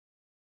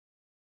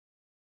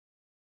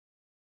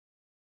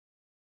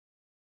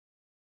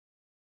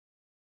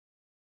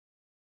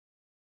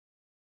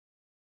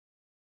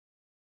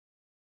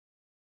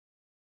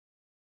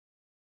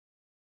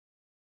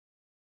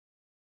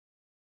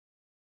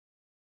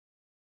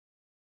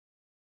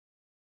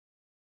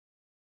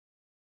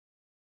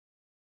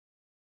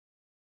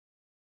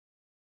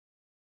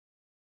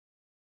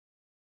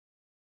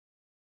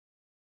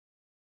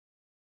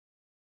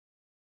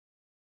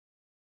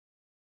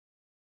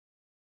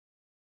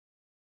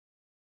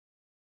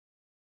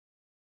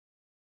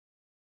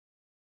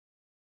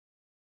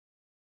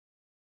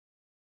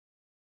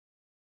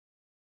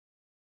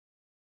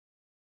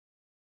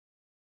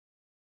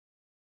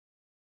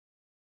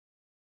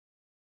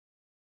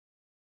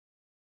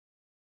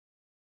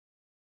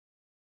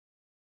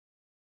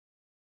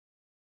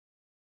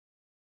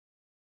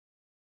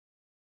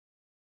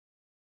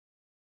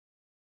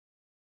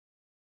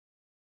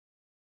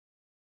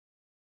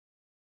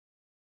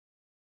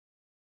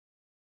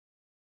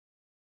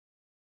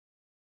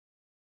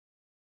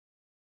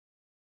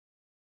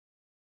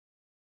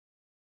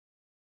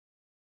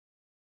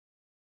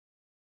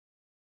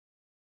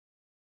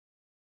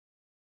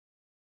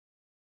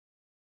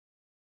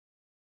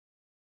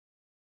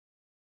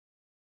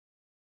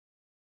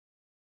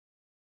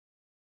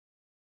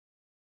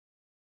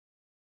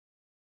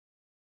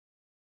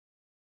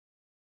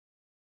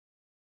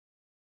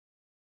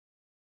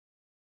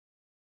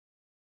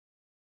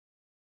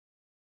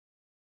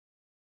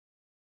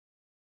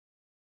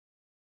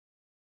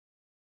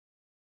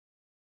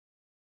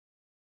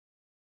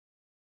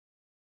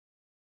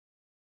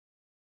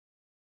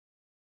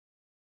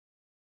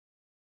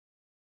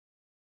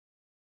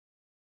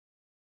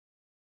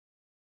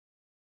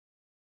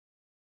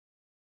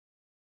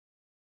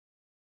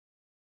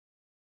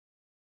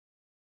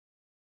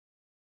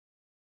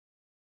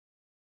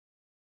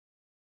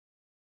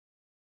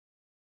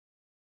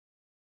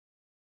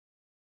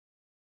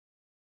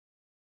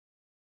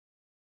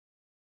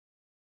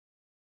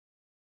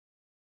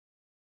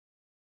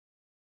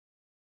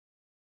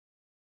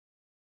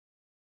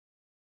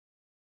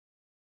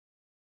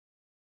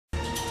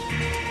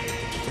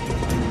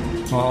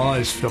 My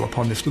eyes fell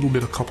upon this little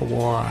bit of copper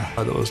wire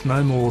that was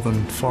no more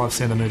than 5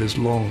 centimetres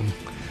long.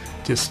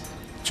 Just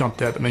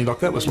jumped out at me like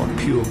that was like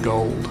pure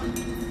gold.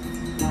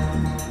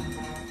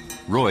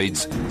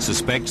 Royds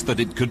suspects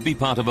that it could be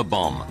part of a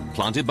bomb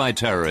planted by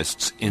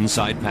terrorists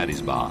inside Paddy's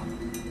bar.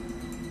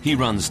 He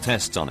runs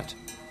tests on it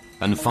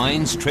and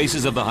finds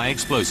traces of the high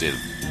explosive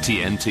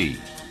TNT.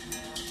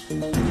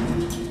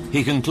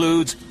 He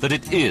concludes that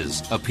it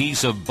is a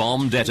piece of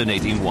bomb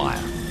detonating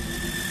wire.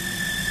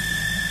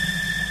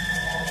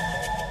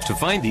 To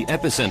find the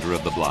epicenter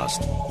of the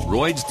blast,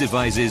 Royds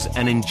devises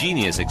an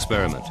ingenious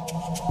experiment.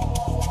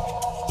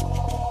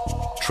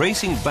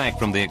 Tracing back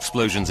from the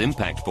explosion's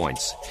impact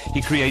points,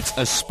 he creates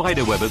a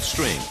spider web of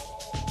string.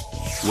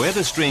 Where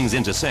the strings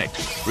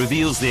intersect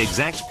reveals the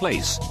exact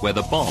place where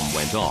the bomb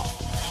went off.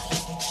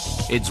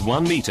 It's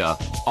 1 meter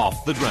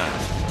off the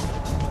ground.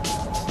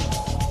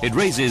 It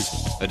raises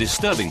a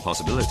disturbing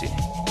possibility.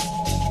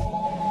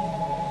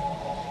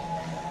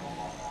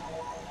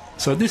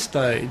 So at this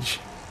stage,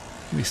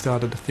 we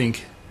started to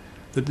think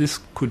that this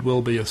could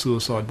well be a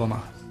suicide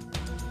bomber.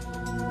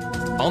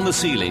 On the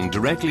ceiling,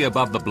 directly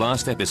above the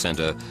blast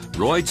epicenter,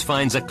 Royds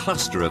finds a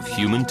cluster of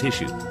human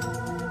tissue.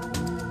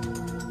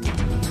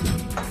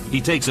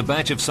 He takes a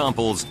batch of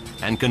samples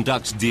and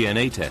conducts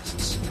DNA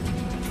tests.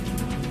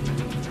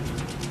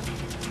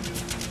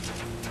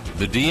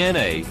 The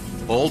DNA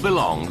all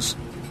belongs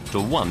to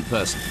one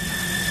person.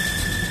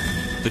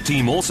 The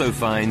team also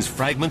finds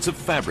fragments of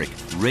fabric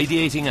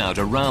radiating out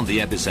around the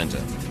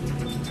epicenter.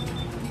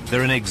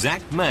 They're an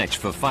exact match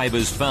for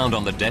fibers found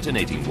on the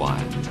detonating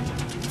wire.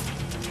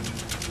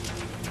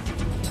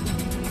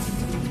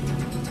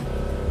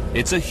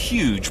 It's a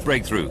huge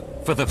breakthrough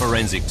for the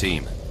forensic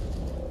team.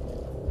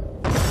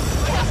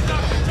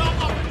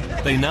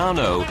 They now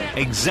know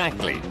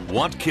exactly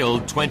what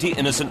killed 20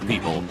 innocent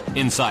people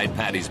inside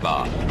Paddy's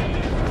Bar.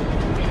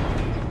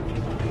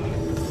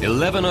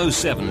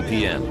 11:07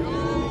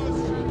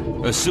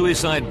 p.m. A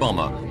suicide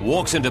bomber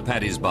walks into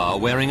Paddy's Bar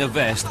wearing a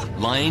vest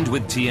lined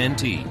with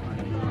TNT.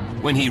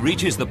 When he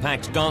reaches the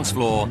packed dance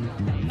floor,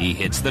 he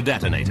hits the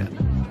detonator.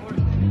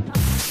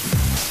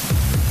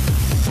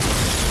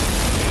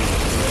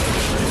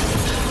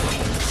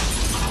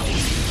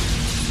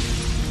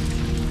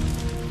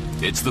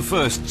 It's the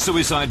first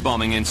suicide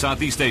bombing in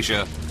Southeast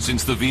Asia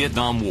since the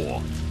Vietnam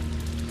War.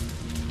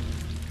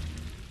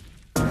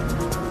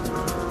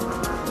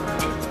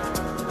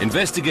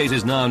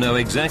 Investigators now know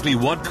exactly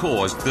what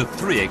caused the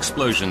 3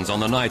 explosions on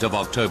the night of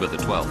October the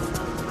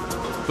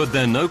 12th. But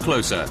they're no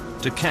closer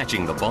to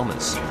catching the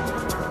bombers.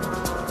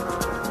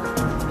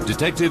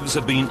 Detectives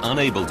have been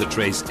unable to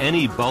trace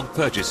any bulk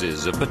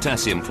purchases of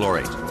potassium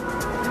chlorate.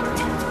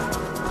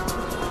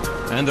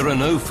 And there are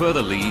no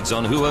further leads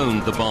on who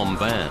owned the bomb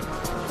van.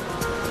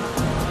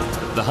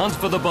 The hunt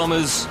for the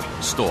bombers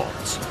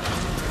stalls.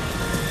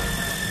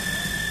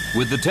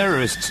 With the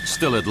terrorists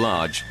still at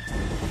large,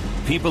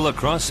 people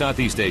across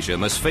Southeast Asia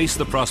must face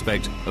the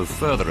prospect of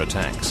further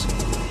attacks.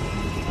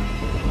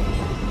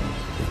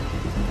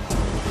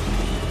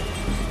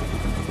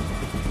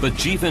 But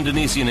Chief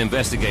Indonesian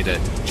Investigator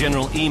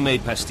General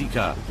Imade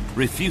Pastika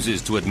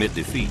refuses to admit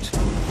defeat.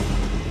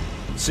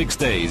 6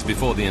 days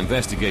before the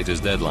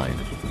investigators' deadline,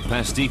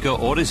 Pastika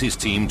orders his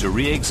team to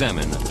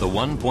re-examine the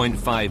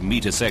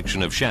 1.5-meter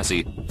section of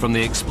chassis from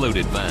the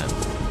exploded van.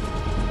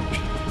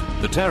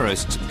 The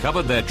terrorists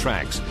covered their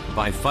tracks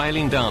by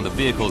filing down the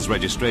vehicle's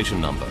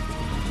registration number.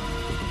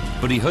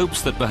 But he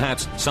hopes that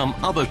perhaps some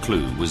other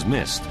clue was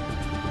missed.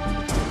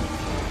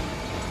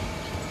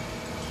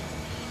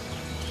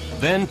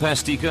 Then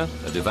Pastika,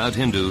 a devout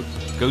Hindu,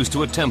 goes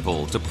to a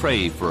temple to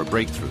pray for a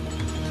breakthrough.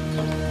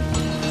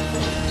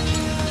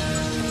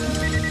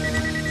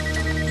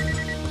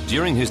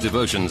 During his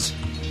devotions,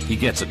 he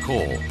gets a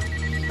call.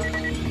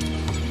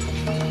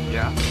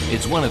 Yeah?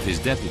 It's one of his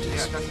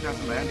deputies.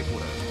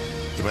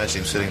 You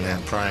imagine him sitting there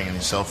praying and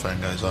his cell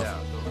phone goes off.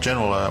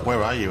 General,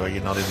 where are you? Are you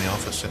not in the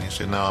office? And he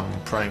said, no,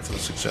 I'm praying for the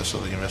success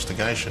of the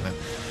investigation. And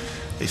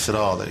he said,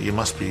 oh, you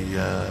must be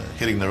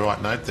hitting the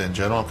right note then,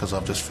 General, because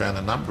I've just found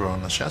a number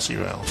on the chassis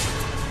rails.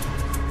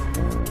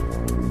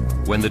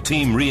 When the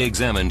team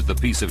re-examined the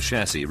piece of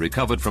chassis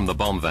recovered from the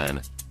bomb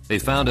van, they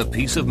found a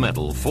piece of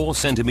metal 4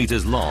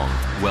 centimeters long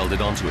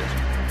welded onto it.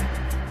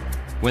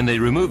 When they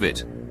remove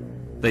it,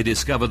 they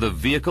discover the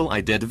vehicle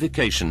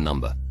identification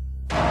number.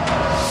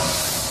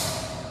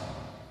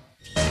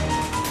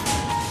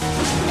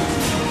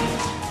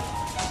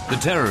 The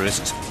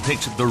terrorists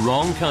picked the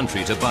wrong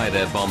country to buy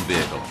their bomb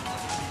vehicle.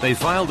 They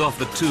filed off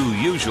the 2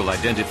 usual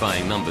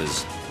identifying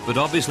numbers, but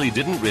obviously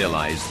didn't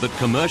realize that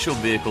commercial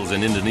vehicles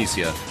in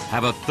Indonesia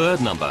have a 3rd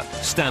number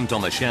stamped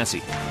on the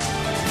chassis.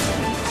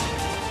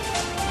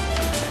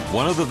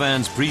 One of the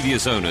van's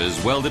previous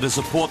owners welded a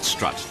support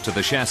strut to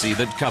the chassis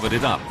that covered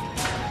it up.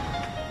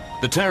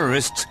 The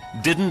terrorists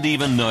didn't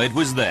even know it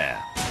was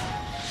there.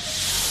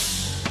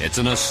 It's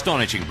an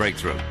astonishing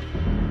breakthrough.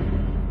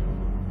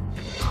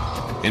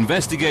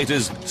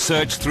 Investigators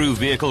search through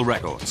vehicle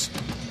records.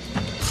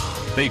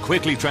 They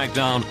quickly track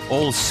down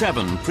all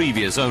 7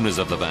 previous owners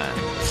of the van,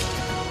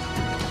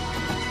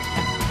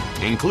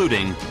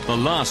 including the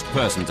last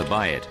person to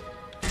buy it.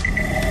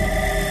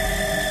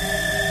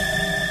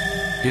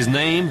 His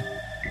name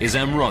is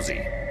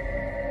Amrozi.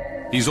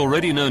 He's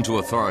already known to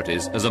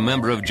authorities as a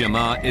member of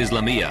Jemaah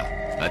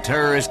Islamiyah, a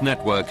terrorist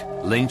network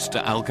linked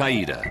to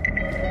Al-Qaeda.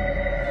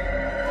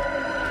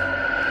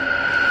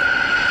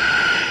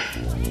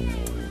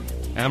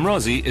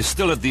 Amrozi is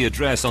still at the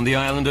address on the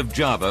island of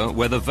Java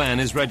where the van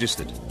is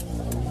registered.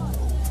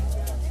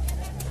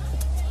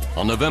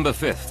 On November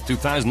 5th,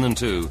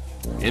 2002,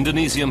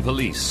 Indonesian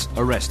police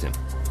arrest him.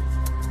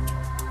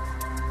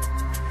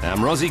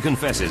 Amrozi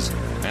confesses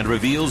and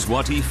reveals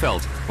what he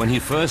felt when he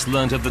first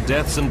learnt of the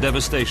deaths and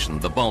devastation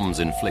the bombs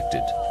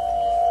inflicted.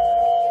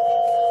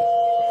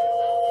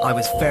 I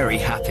was very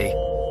happy.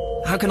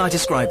 How can I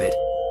describe it?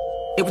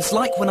 It was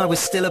like when I was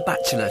still a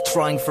bachelor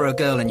trying for a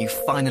girl and you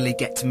finally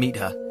get to meet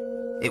her.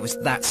 It was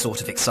that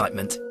sort of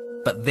excitement.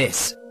 But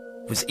this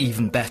was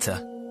even better.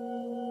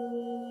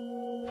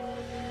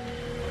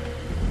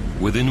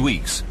 Within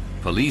weeks,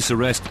 police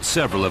arrest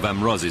several of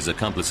Amrozi's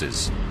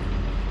accomplices.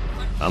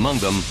 Among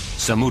them,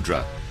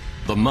 Samudra,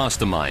 the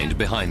mastermind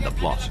behind the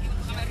plot.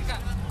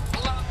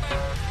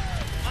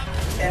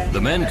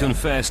 The men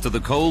confess to the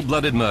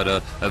cold-blooded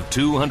murder of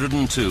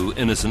 202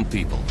 innocent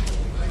people.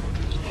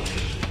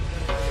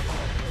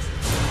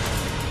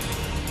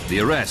 The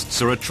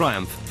arrests are a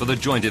triumph for the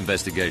joint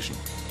investigation.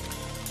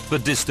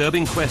 But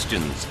disturbing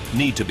questions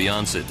need to be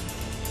answered.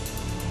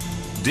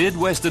 Did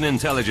Western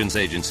intelligence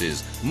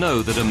agencies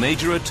know that a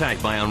major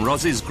attack by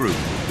Amrozi's group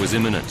was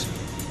imminent?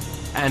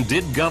 And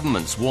did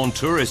governments warn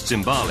tourists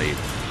in Bali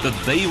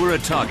that they were a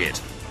target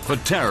for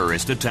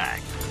terrorist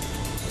attack?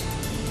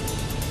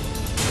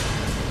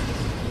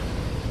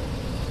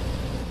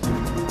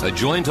 A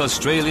joint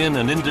Australian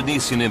and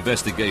Indonesian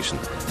investigation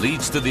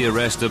leads to the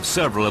arrest of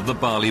several of the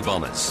Bali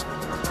bombers.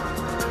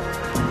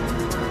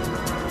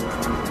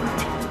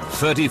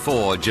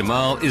 34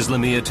 Jamal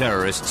Islamiyah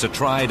terrorists are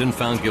tried and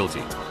found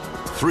guilty.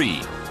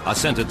 3 are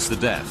sentenced to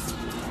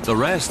death. The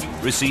rest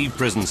receive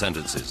prison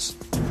sentences.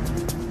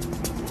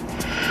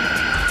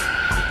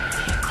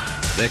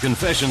 Their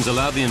confessions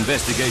allowed the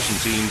investigation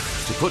team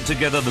to put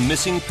together the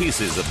missing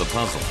pieces of the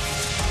puzzle.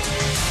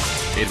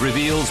 It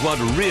reveals what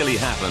really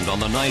happened on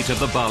the night of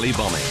the Bali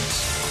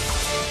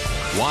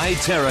bombings. Why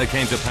terror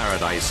came to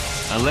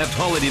paradise and left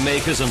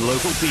holidaymakers and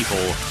local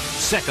people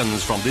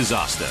seconds from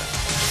disaster.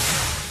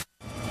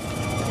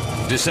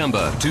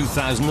 December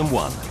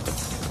 2001.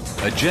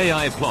 A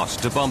JI plot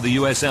to bomb the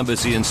US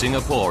Embassy in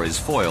Singapore is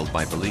foiled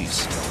by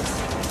police.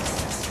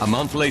 A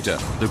month later,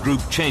 the group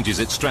changes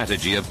its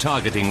strategy of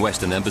targeting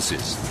Western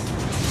embassies.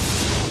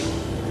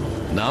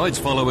 Now its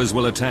followers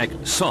will attack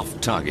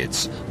soft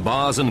targets,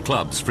 bars and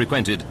clubs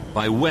frequented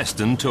by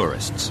Western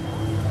tourists.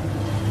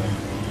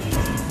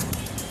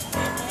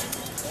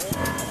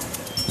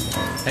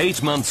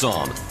 8 months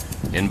on,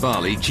 in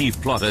Bali,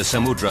 chief plotter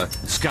Samudra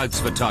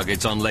scouts for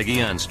targets on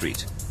Legian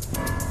Street.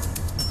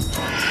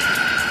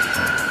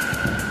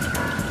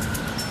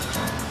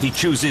 He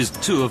chooses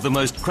 2 of the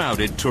most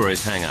crowded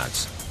tourist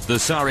hangouts, the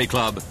Sari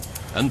Club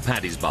and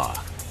Paddy's Bar.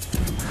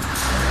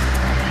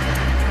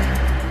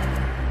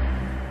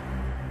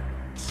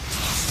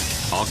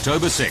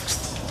 October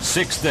 6th,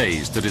 6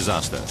 days to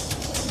disaster.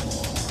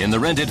 In the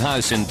rented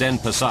house in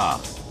Denpasar,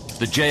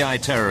 the JI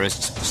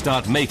terrorists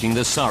start making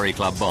the Sari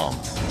Club bomb.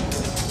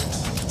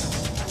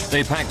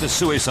 They packed a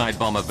suicide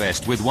bomber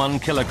vest with 1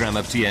 kilogram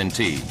of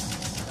TNT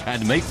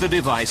and make the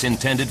device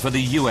intended for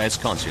the US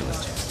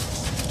consulate.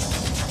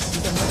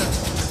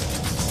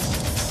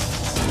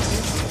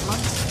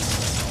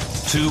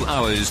 Two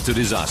hours to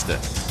disaster.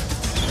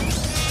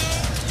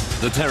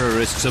 The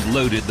terrorists have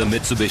loaded the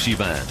Mitsubishi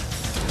van.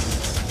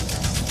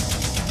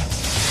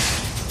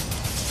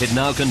 It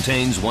now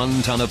contains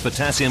 1 ton of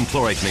potassium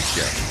chlorate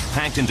mixture,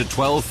 packed into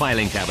 12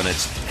 filing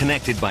cabinets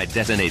connected by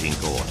detonating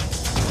cord.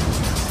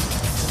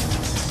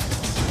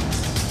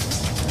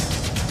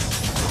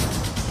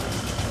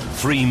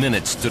 Three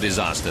minutes to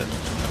disaster.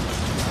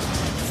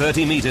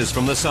 30 meters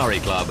from the Sari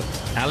Club,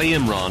 Ali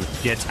Imran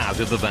gets out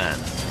of the van.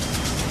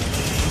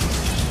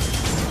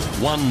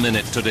 1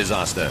 minute to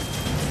disaster.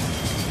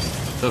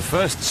 The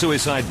first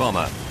suicide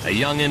bomber, a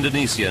young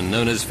Indonesian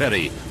known as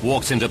Ferry,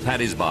 walks into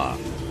Paddy's Bar.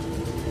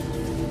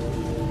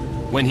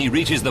 When he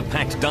reaches the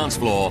packed dance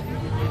floor,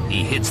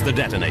 he hits the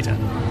detonator.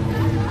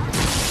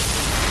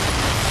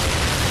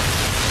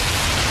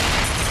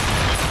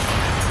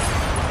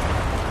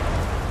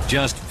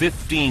 Just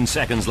 15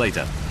 seconds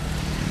later,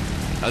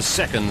 a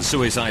second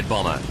suicide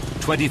bomber,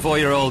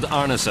 24-year-old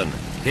Arneson,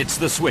 hits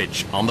the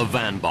switch on the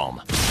van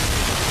bomb.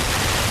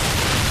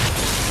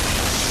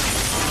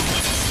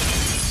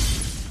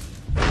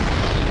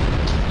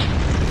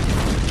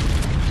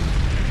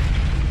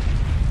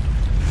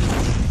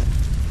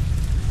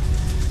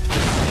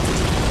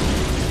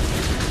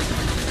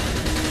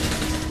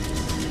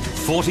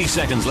 "40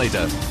 seconds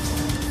later,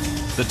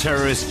 the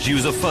terrorists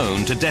use a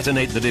phone to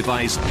detonate the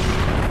device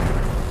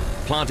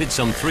planted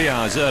some 3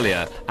 hours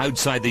earlier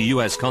outside the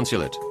US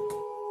consulate.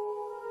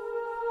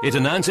 It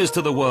announces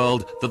to the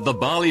world that the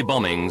Bali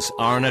bombings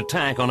are an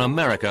attack on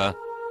America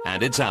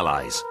and its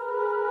allies.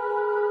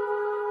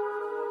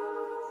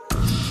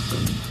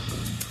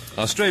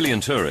 Australian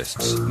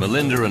tourists,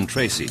 Melinda and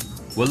Tracy,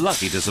 were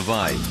lucky to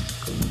survive.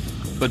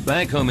 But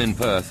back home in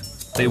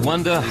Perth, they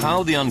wonder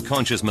how the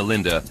unconscious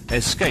Melinda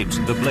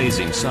escaped the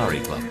blazing Sari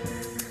Club.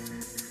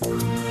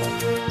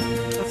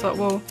 I thought,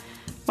 well,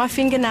 my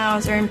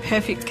fingernails are in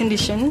perfect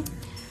condition.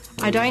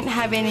 I don't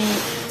have any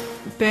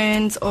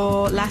burns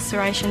or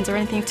lacerations or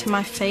anything to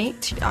my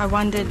feet. I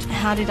wondered,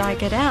 how did I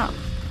get out?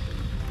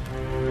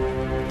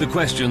 The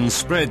question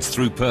spreads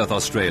through Perth,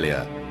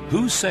 Australia.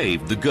 who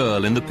saved the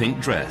girl in the pink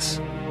dress.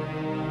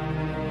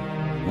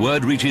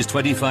 Word reaches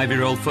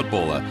 25-year-old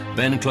footballer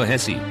Ben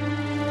Clohesi.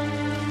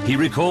 He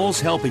recalls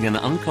helping an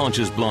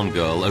unconscious blonde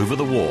girl over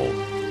the wall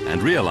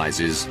and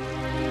realizes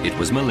it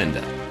was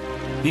Melinda.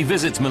 He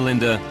visits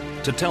Melinda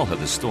to tell her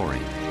the story.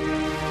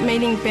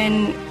 Meeting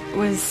Ben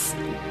was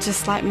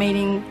just like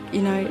meeting,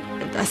 you know,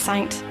 a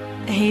saint.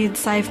 He'd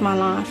saved my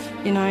life,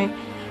 you know,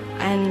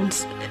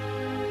 and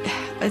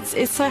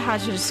it's so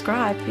hard to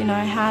describe, you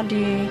know. How do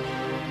you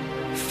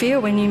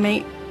feel when you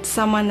meet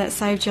someone that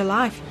saved your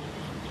life?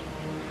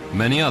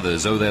 Many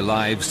others owe their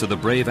lives to the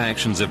brave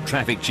actions of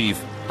Traffic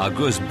Chief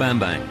Agus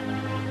Bambang.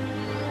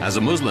 As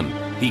a Muslim,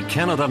 he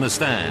cannot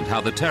understand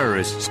how the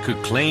terrorists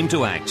could claim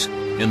to act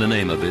in the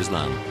name of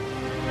Islam.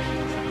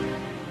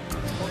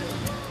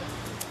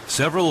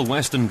 Several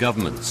Western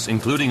governments,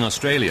 including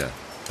Australia,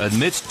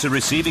 admit to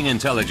receiving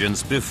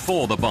intelligence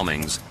before the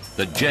bombings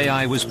that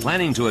JI was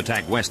planning to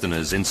attack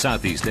Westerners in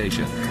Southeast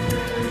Asia.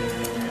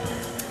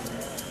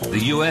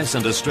 The US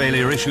and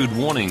Australia issued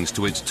warnings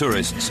to its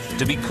tourists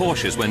to be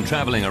cautious when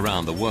traveling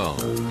around the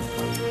world.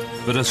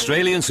 But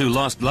Australians who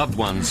lost loved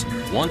ones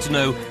want to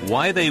know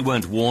why they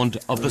weren't warned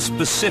of the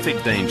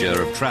specific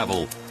danger of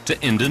travel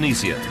to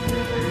Indonesia.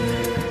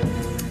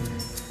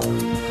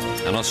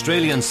 An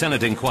Australian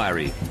Senate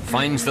inquiry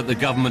finds that the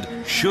government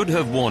should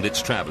have warned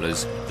its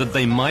travellers that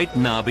they might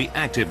now be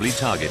actively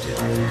targeted.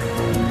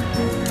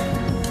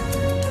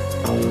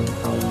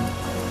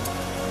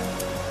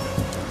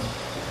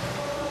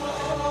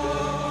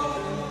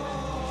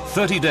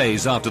 30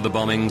 days after the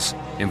bombings,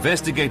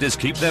 investigators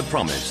keep their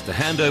promise to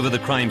hand over the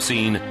crime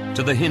scene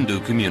to the Hindu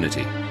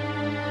community.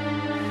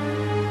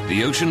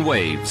 The ocean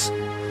waves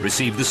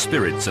receive the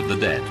spirits of the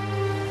dead.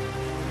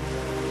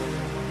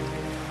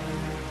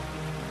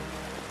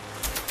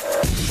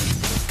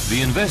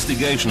 The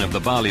investigation of the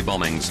Bali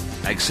bombings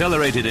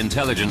accelerated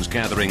intelligence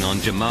gathering on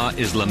Jemaah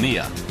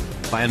Islamiyah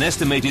by an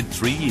estimated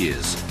 3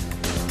 years.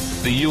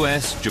 The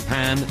US,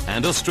 Japan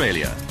and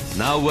Australia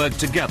now work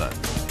together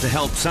to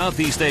help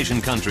Southeast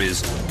Asian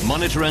countries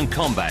monitor and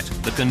combat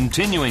the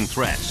continuing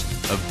threat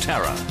of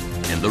terror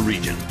in the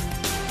region.